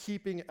just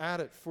keeping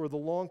at it for the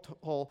long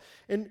haul.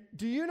 And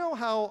do you know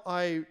how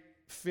I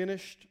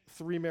finished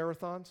 3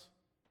 marathons?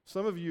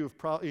 Some of you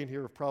in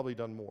here have probably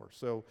done more.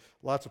 So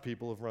lots of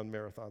people have run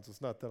marathons.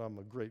 It's not that I'm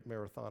a great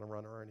marathon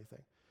runner or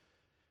anything.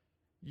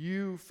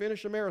 You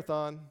finish a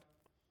marathon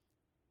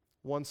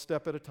one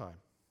step at a time,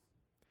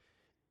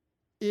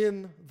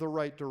 in the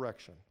right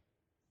direction.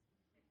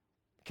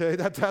 Okay,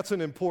 that's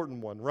an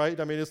important one, right?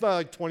 I mean, it's not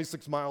like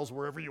 26 miles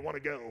wherever you want to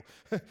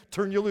go.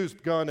 Turn you loose,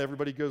 gun,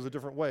 everybody goes a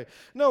different way.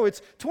 No,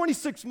 it's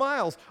 26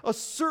 miles, a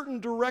certain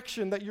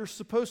direction that you're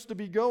supposed to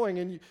be going,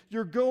 and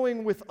you're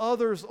going with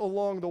others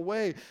along the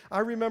way. I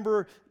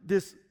remember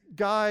this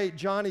guy,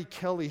 Johnny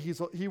Kelly.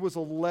 He was a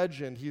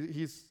legend.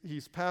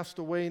 He's passed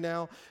away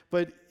now,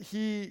 but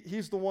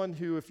he's the one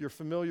who, if you're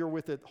familiar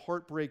with it,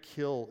 Heartbreak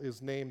Hill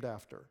is named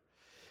after.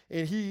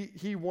 And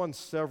he won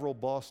several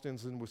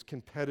Bostons and was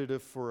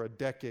competitive for a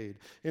decade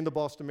in the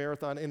Boston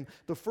Marathon. And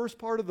the first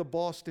part of the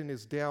Boston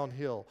is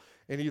downhill.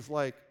 And he's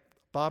like,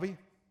 Bobby,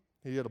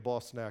 he had a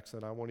Boston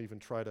accent. I won't even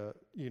try to,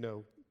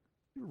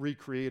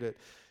 recreate it.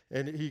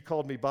 And he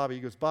called me Bobby.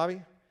 He goes,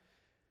 Bobby,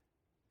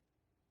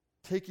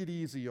 take it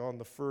easy on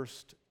the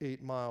first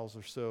 8 miles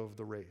or so of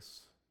the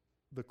race.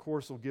 The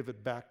course will give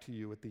it back to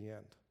you at the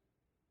end.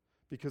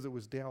 Because it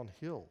was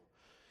downhill.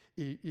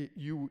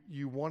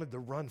 You wanted to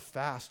run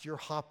fast. You're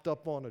hopped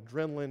up on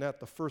adrenaline at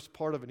the first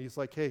part of it. And he's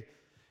like, hey,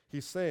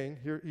 he's saying,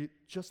 here,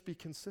 just be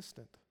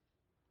consistent.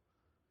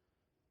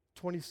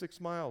 26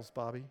 miles,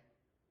 Bobby.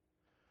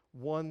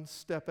 One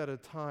step at a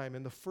time.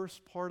 And the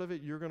first part of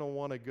it, you're going to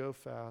want to go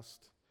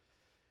fast.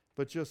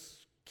 But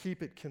just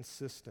keep it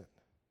consistent.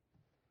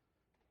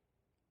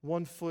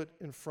 One foot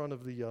in front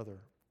of the other.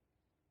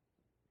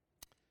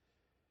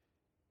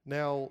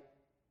 Now,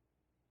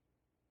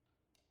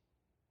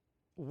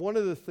 one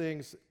of the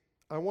things,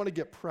 I want to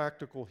get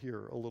practical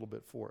here a little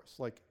bit for us.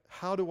 Like,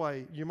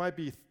 you might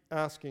be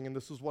asking, and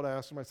this is what I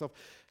asked myself,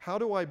 how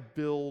do I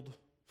build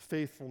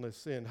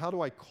faithfulness in? How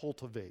do I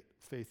cultivate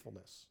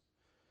faithfulness?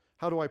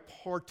 How do I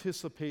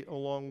participate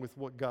along with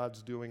what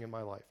God's doing in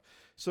my life?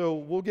 So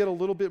we'll get a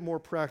little bit more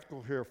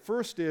practical here.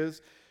 First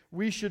is,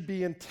 we should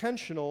be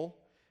intentional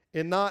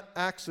and not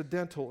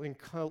accidental in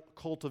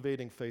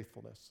cultivating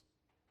faithfulness.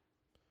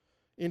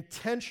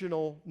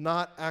 Intentional,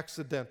 not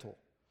accidental.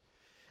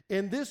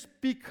 And this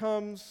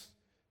comes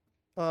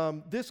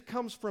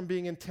from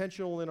being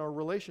intentional in our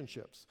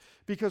relationships,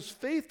 because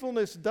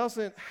faithfulness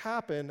doesn't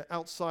happen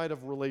outside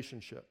of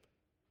relationship.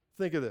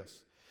 Think of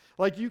this.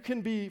 Like, you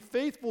can be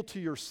faithful to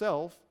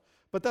yourself,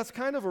 but that's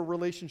kind of a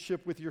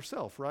relationship with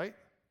yourself, right?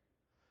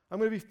 I'm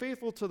going to be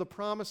faithful to the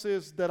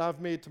promises that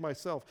I've made to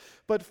myself.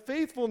 But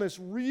faithfulness,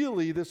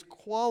 really, this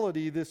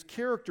quality, this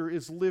character,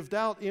 is lived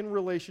out in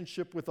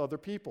relationship with other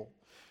people.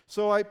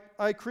 So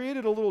I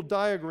created a little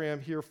diagram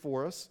here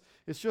for us.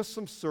 It's just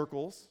some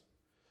circles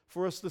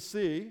for us to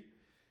see.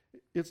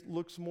 It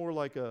looks more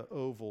like an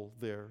oval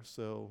there,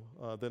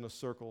 than a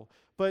circle.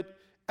 But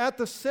at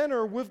the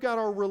center, we've got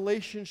our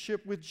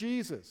relationship with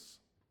Jesus.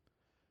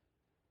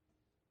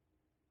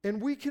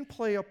 And we can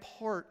play a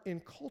part in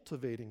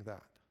cultivating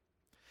that.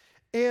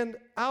 And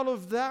out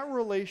of that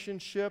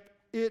relationship,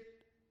 it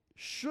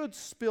should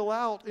spill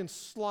out and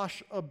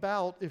slosh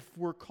about if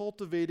we're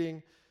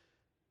cultivating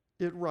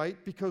it right,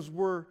 because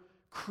we're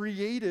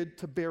created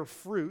to bear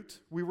fruit.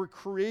 We were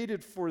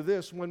created for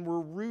this. When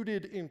we're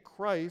rooted in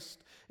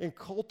Christ and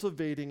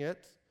cultivating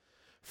it,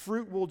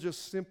 fruit will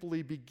just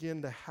simply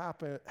begin to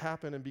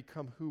happen and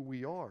become who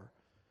we are.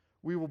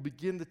 We will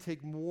begin to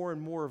take more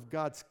and more of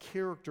God's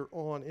character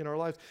on in our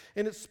lives.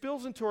 And it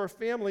spills into our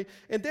family,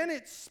 and then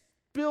it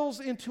spills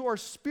into our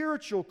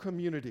spiritual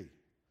community.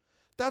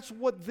 That's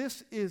what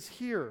this is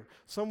here.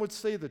 Some would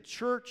say the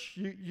church.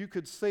 You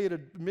could say it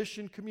a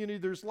mission community.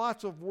 There's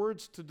lots of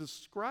words to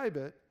describe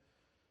it.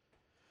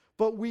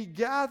 But we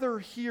gather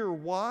here.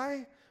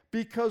 Why?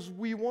 Because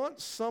we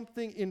want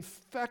something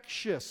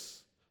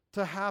infectious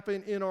to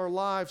happen in our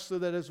lives so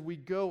that as we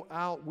go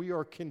out, we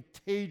are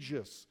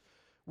contagious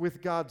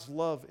with God's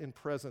love and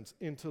presence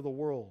into the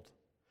world.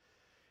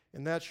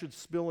 And that should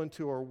spill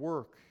into our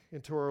work,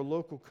 into our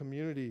local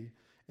community,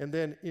 and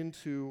then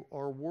into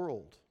our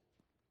world.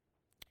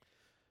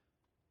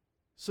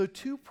 So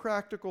 2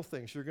 practical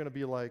things. You're going to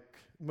be like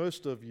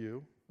most of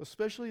you,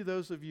 especially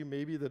those of you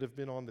maybe that have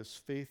been on this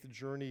faith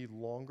journey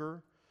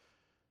longer.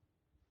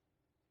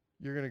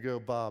 You're going to go,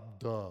 Bob,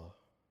 duh.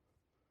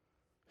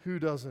 Who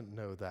doesn't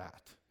know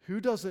that? Who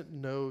doesn't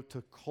know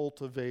to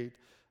cultivate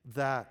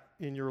that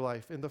in your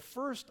life? And the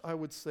first I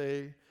would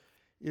say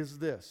is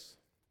this.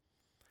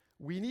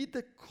 We need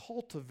to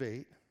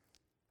cultivate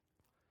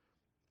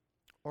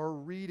our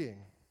reading,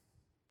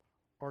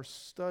 our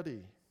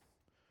study,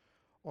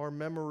 our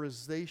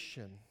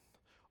memorization,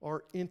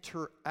 our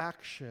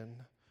interaction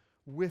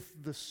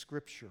with the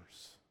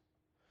scriptures,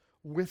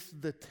 with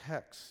the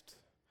text.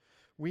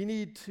 We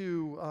need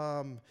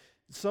to,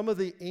 some of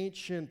the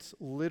ancient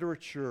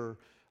literature,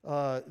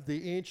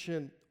 the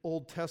ancient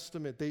Old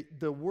Testament,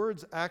 the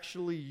words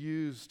actually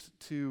used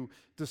to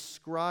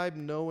describe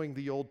knowing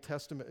the Old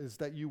Testament is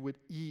that you would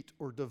eat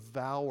or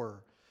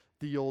devour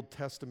the Old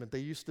Testament. They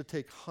used to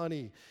take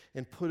honey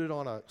and put it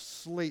on a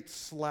slate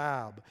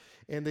slab,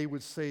 and they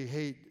would say,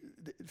 hey,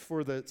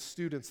 for the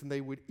students, and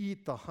they would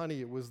eat the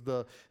honey. It was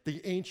the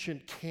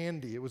ancient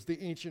candy. It was the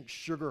ancient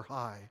sugar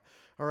high.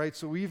 All right,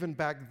 so even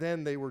back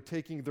then, they were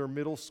taking their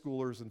middle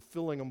schoolers and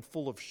filling them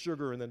full of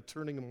sugar and then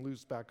turning them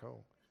loose back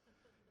home.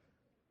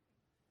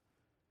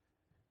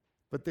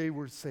 But they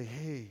would say,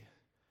 hey,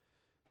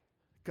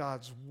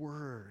 God's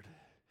word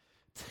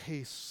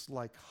tastes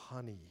like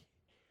honey.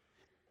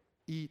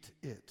 Eat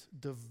it,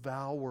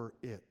 devour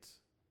it.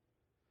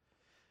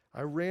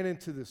 I ran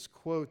into this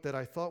quote that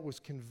I thought was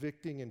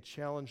convicting and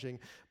challenging,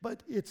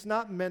 but it's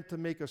not meant to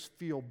make us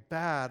feel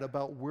bad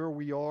about where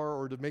we are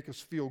or to make us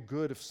feel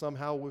good if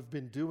somehow we've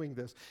been doing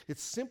this. It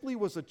simply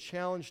was a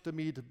challenge to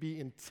me to be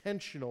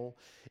intentional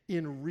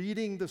in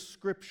reading the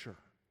scripture.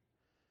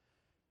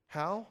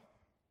 How?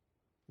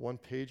 1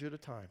 page at a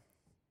time.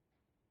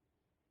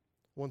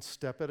 1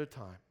 step at a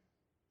time.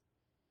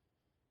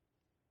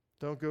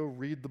 Don't go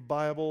read the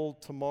Bible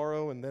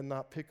tomorrow and then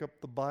not pick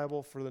up the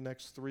Bible for the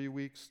next 3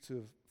 weeks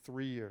to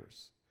 3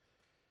 years.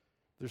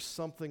 There's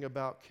something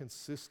about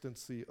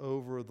consistency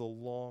over the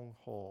long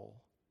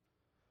haul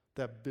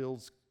that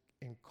builds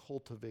and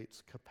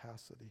cultivates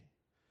capacity.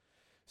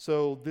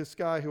 So this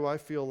guy who I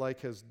feel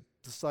like has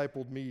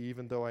discipled me,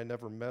 even though I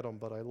never met him,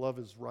 but I love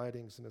his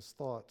writings and his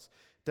thoughts,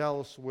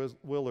 Dallas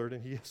Willard,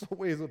 and he has a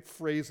way of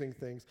phrasing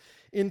things.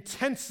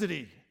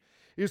 Intensity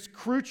is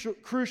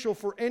crucial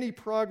for any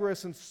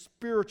progress in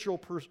spiritual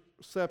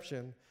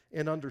perception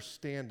and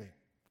understanding.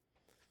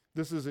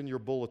 This is in your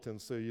bulletin,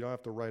 so you don't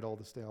have to write all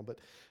this down. But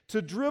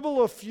to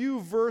dribble a few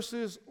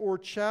verses or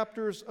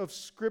chapters of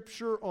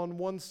Scripture on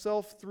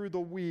oneself through the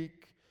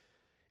week,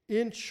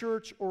 in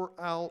church or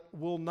out,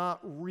 will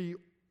not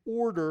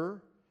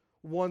reorder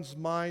one's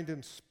mind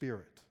and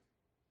spirit.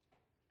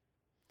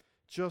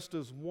 Just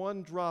as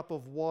 1 drop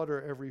of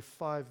water every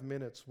 5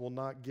 minutes will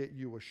not get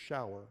you a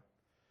shower,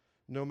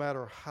 no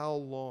matter how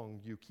long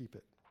you keep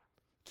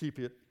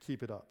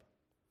it up.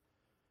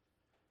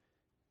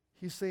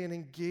 He's saying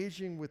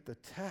engaging with the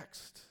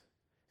text,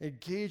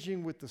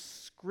 engaging with the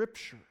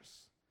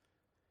scriptures,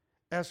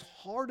 as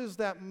hard as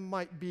that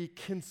might be,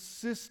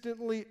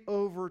 consistently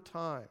over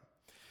time.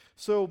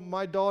 So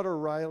my daughter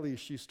Riley,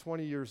 she's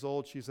 20 years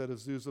old. She's at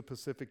Azusa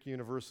Pacific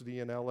University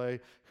in LA.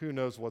 Who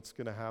knows what's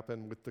going to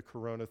happen with the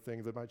corona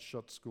thing? They might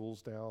shut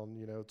schools down.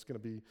 You know, it's going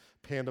to be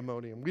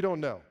pandemonium. We don't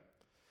know.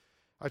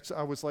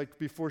 I was like,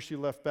 before she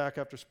left back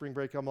after spring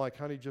break, I'm like,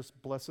 honey,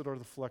 just blessed are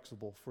the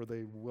flexible, for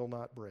they will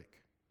not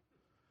break.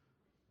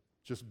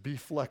 Just be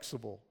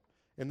flexible.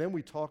 And then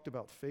we talked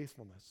about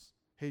faithfulness.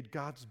 Hey,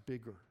 God's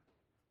bigger.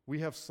 We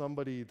have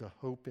somebody to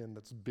hope in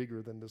that's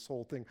bigger than this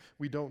whole thing.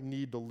 We don't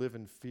need to live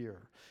in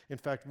fear. In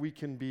fact, we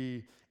can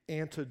be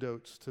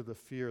antidotes to the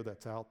fear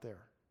that's out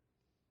there.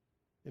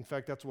 In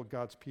fact, that's what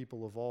God's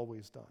people have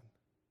always done.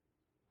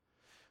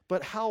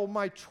 but how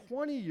my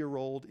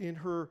 20-year-old in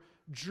her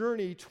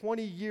journey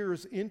 20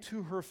 years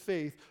into her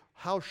faith,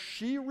 how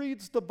she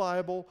reads the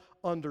Bible,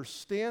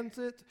 understands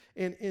it,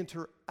 and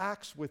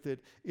interacts with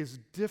it is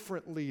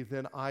differently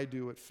than I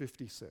do at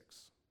 56.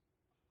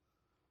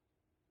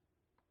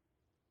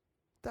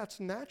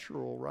 That's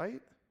natural,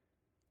 right?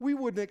 We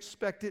wouldn't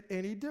expect it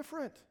any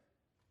different.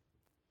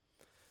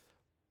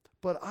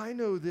 But I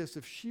know this,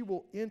 if she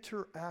will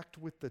interact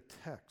with the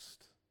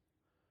text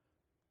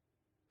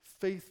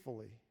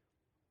faithfully,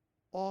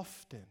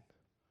 often,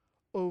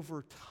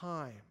 over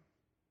time,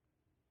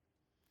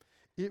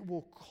 it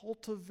will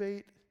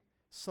cultivate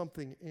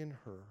something in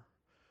her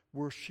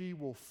where she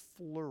will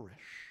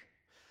flourish.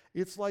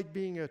 It's like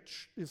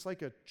it's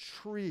like a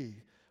tree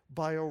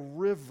by a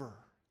river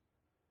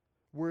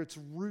where its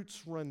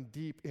roots run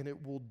deep and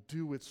it will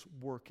do its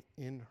work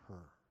in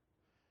her.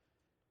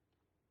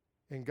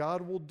 And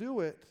God will do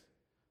it,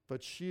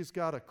 but she's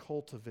got to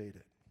cultivate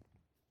it.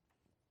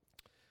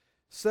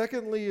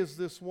 Secondly is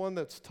this one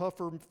that's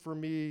tougher for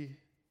me,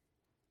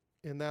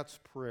 and that's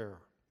prayer.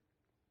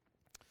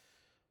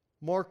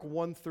 Mark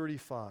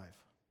 1:35.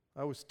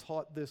 I was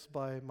taught this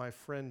by my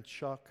friend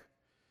Chuck,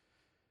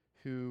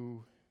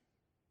 who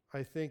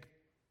I think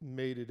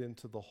made it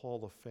into the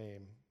Hall of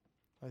Fame.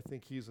 I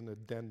think he's an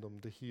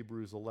addendum to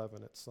Hebrews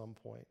 11 at some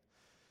point.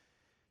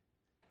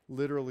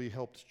 Literally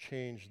helped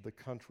change the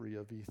country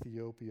of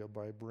Ethiopia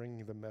by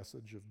bringing the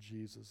message of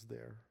Jesus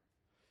there.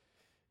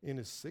 In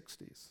his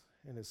 60s,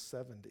 in his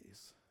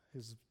 70s,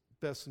 his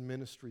best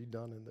ministry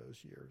done in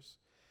those years.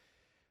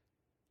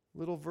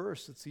 Little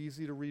verse, it's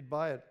easy to read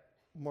by it.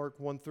 Mark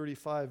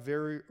 1:35,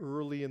 very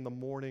early in the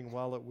morning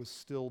while it was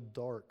still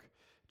dark,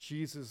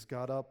 Jesus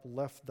got up,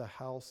 left the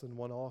house, and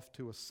went off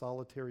to a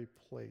solitary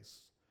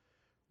place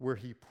where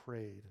he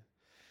prayed.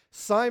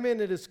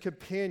 Simon and his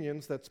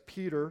companions, that's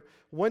Peter,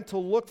 went to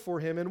look for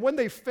him, and when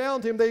they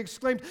found him, they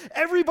exclaimed,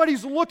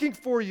 "Everybody's looking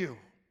for you."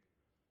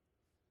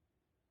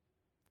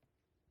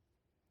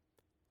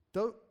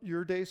 Don't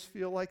your days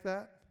feel like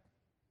that?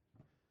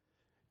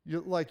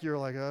 You're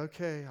like,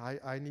 okay,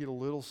 I need a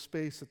little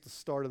space at the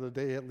start of the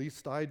day, at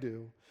least I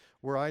do,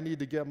 where I need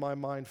to get my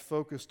mind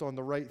focused on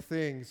the right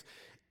things.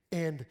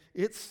 And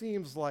it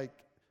seems like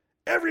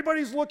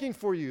everybody's looking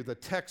for you. The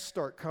texts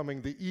start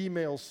coming, the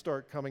emails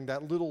start coming,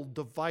 that little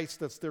device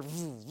that's there.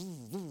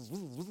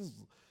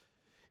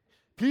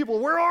 People,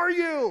 where are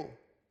you?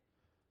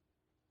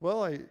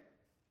 Well,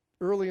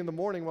 early in the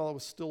morning while it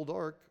was still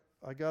dark,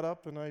 I got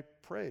up and I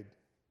prayed.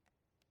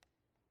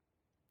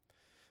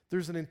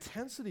 There's an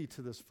intensity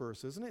to this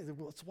verse, isn't it?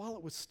 Well, it's while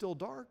it was still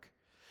dark.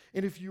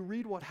 And if you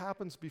read what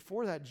happens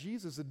before that,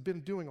 Jesus had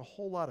been doing a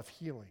whole lot of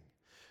healing.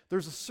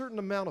 There's a certain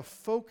amount of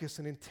focus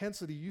and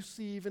intensity you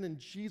see even in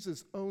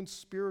Jesus' own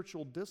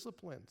spiritual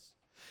disciplines.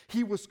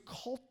 He was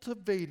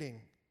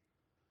cultivating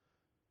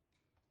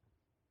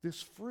this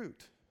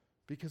fruit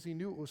because he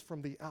knew it was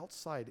from the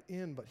outside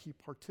in, but he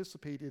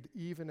participated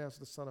even as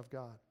the Son of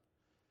God.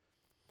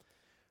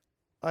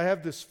 I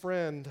had this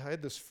friend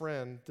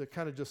to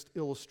kind of just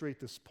illustrate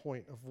this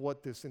point of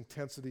what this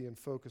intensity and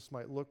focus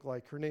might look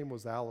like. Her name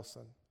was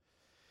Allison.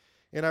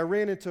 And I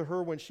ran into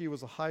her when she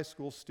was a high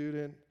school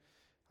student.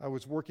 I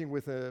was working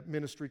with a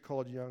ministry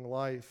called Young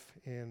Life,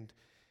 and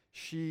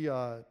she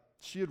had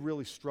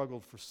really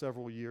struggled for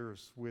several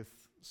years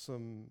with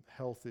some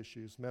health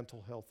issues,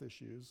 mental health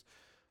issues,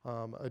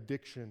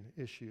 addiction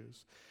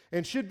issues.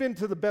 And she'd been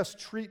to the best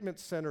treatment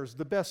centers,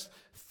 the best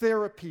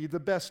therapy, the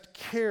best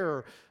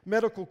care,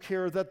 medical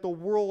care that the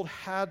world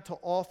had to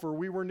offer.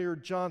 We were near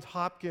Johns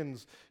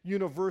Hopkins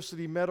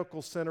University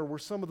Medical Center where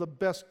some of the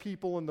best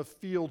people in the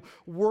field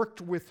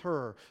worked with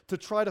her to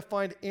try to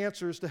find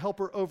answers to help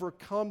her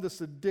overcome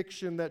this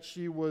addiction that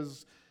she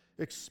was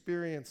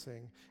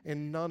experiencing,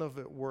 and none of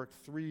it worked.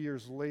 3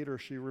 years later,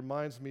 she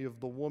reminds me of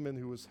the woman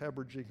who was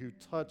hemorrhaging, who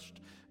touched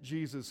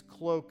Jesus'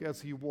 cloak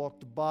as he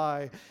walked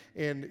by,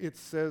 and it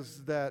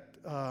says that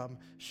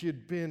she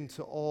had been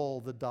to all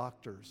the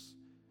doctors,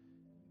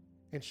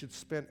 and she'd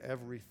spent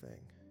everything,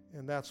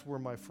 and that's where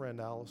my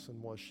friend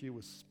Allison was. She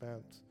was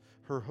spent.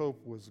 Her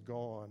hope was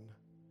gone.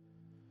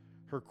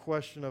 Her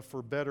question of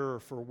for better or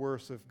for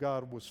worse, if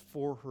God was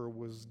for her,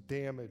 was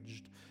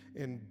damaged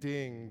and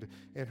dinged,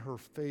 and her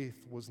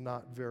faith was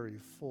not very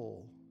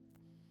full.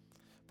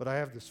 But I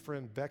have this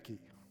friend, Becky.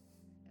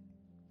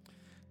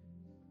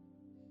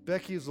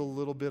 Becky's a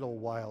little bit a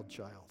wild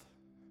child.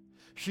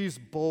 She's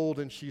bold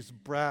and she's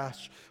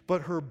brash,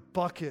 but her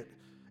bucket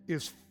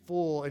is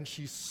full and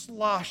she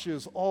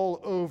sloshes all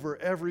over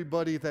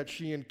everybody that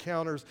she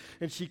encounters.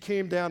 And she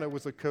came down, it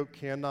was a Coke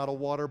can, not a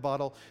water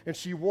bottle, and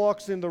she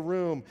walks in the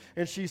room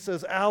and she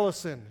says,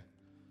 "Allison,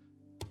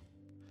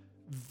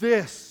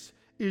 this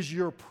is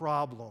your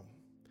problem."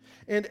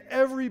 And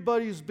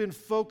everybody's been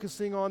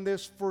focusing on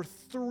this for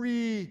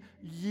 3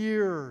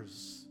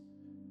 years.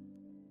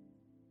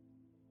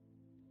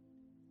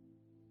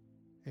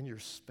 And you're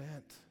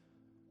spent.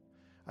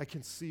 I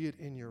can see it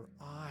in your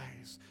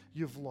eyes.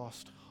 You've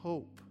lost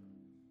hope.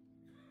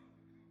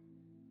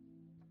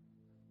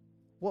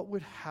 What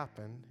would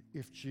happen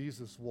if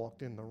Jesus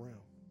walked in the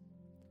room?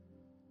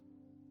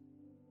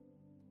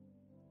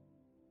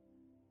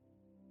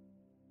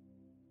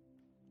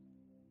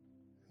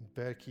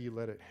 Becky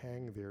let it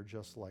hang there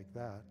just like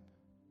that.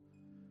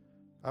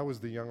 I was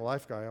the Young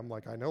Life guy. I'm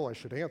like, I know I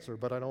should answer,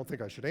 but I don't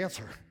think I should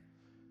answer.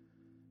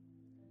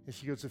 And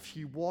she goes, if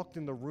he walked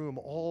in the room,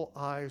 all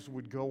eyes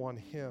would go on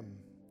him.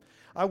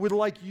 I would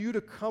like you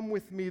to come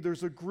with me.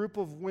 There's a group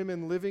of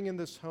women living in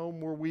this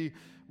home where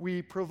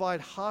we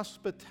provide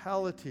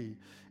hospitality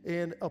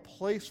and a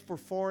place for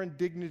foreign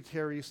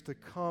dignitaries to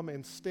come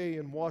and stay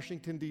in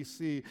Washington,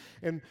 D.C.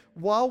 And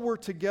while we're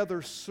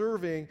together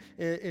serving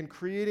and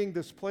creating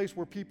this place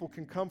where people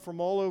can come from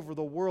all over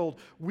the world,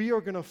 we are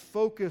going to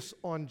focus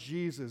on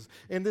Jesus.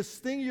 And this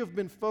thing you've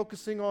been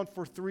focusing on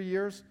for 3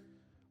 years,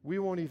 we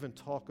won't even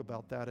talk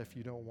about that if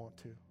you don't want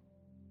to.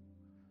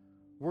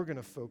 We're going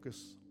to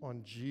focus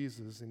on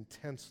Jesus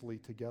intensely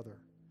together.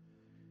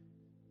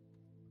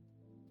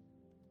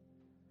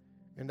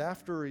 And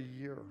after a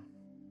year,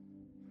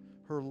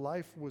 her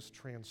life was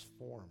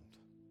transformed.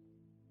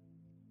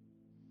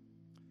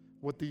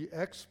 What the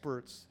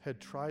experts had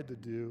tried to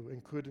do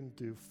and couldn't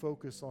do,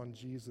 focus on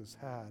Jesus,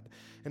 had.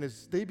 And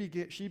as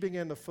she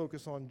began to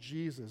focus on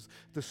Jesus,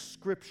 the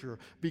scripture,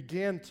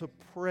 began to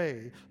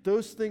pray,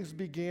 those things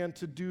began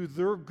to do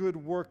their good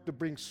work to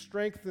bring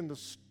strength in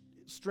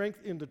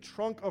the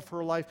trunk of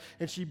her life,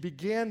 and she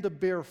began to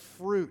bear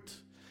fruit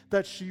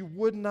that she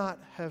would not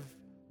have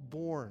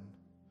borne,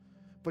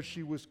 but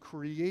she was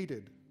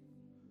created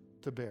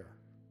to bear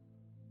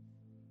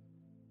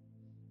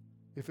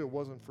if it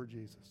wasn't for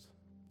Jesus.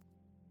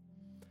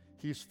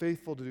 He's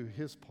faithful to do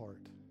his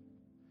part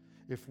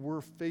if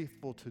we're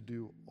faithful to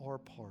do our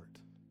part,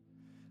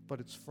 but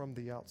it's from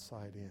the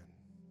outside in.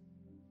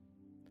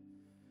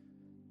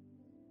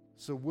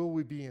 So will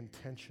we be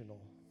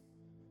intentional?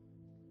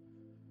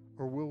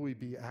 Or will we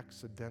be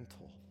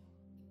accidental?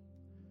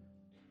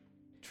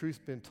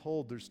 Truth been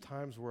told, there's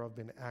times where I've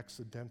been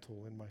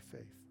accidental in my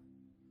faith.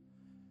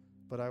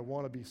 But I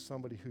want to be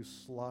somebody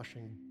who's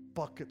sloshing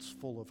buckets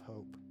full of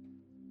hope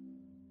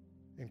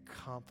and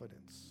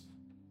confidence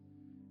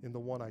in the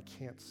one I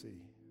can't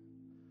see,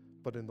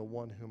 but in the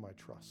one whom I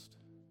trust.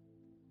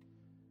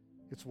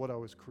 It's what I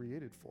was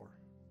created for,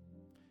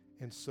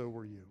 and so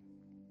were you.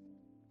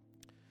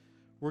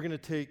 We're going to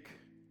take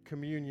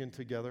communion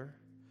together.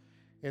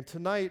 And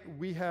tonight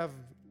we have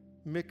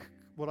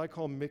what I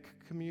call Mick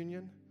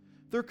communion.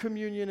 They're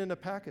communion in a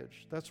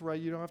package. That's right,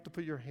 you don't have to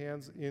put your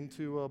hands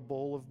into a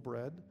bowl of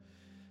bread.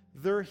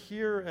 They're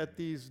here at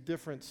these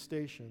different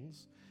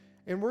stations.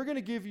 And we're going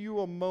to give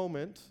you a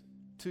moment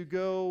to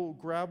go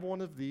grab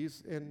one of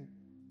these, and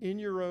in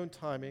your own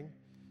timing,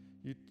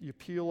 you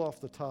peel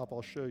off the top.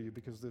 I'll show you,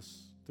 because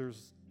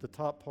there's the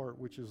top part,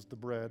 which is the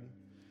bread,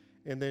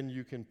 and then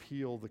you can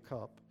peel the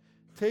cup.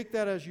 Take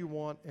that as you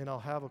want, and I'll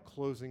have a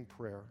closing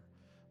prayer.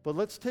 But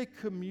let's take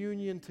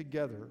communion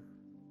together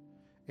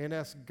and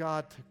ask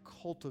God to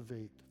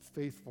cultivate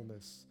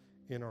faithfulness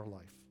in our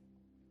life.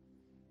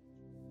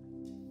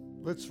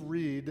 Let's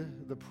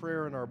read the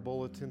prayer in our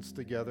bulletins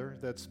together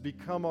that's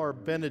become our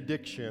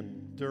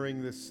benediction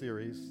during this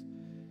series,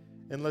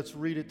 and let's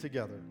read it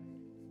together.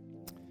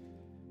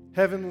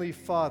 Heavenly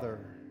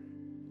Father,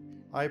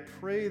 I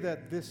pray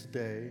that this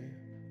day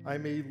I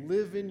may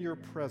live in your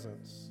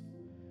presence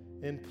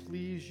and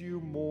please you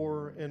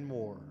more and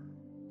more.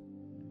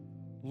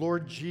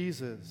 Lord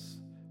Jesus,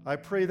 I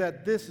pray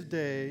that this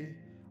day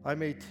I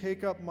may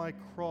take up my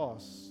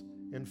cross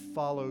and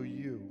follow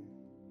you.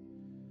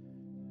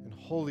 And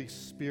Holy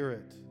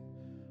Spirit,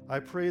 I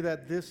pray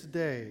that this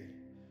day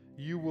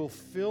you will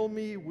fill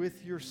me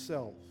with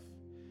yourself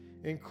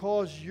and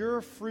cause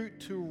your fruit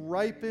to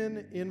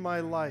ripen in my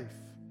life.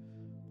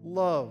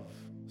 Love,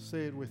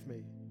 say it with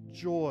me,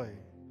 joy,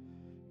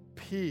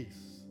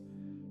 peace,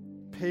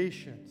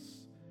 patience,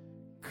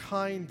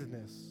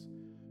 kindness,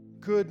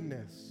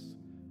 goodness,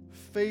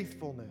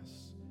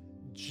 faithfulness,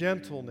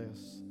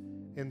 gentleness,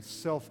 and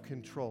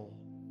self-control.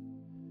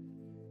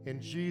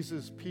 And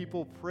Jesus'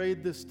 people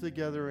prayed this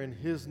together in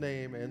his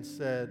name and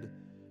said,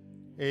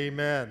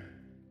 Amen.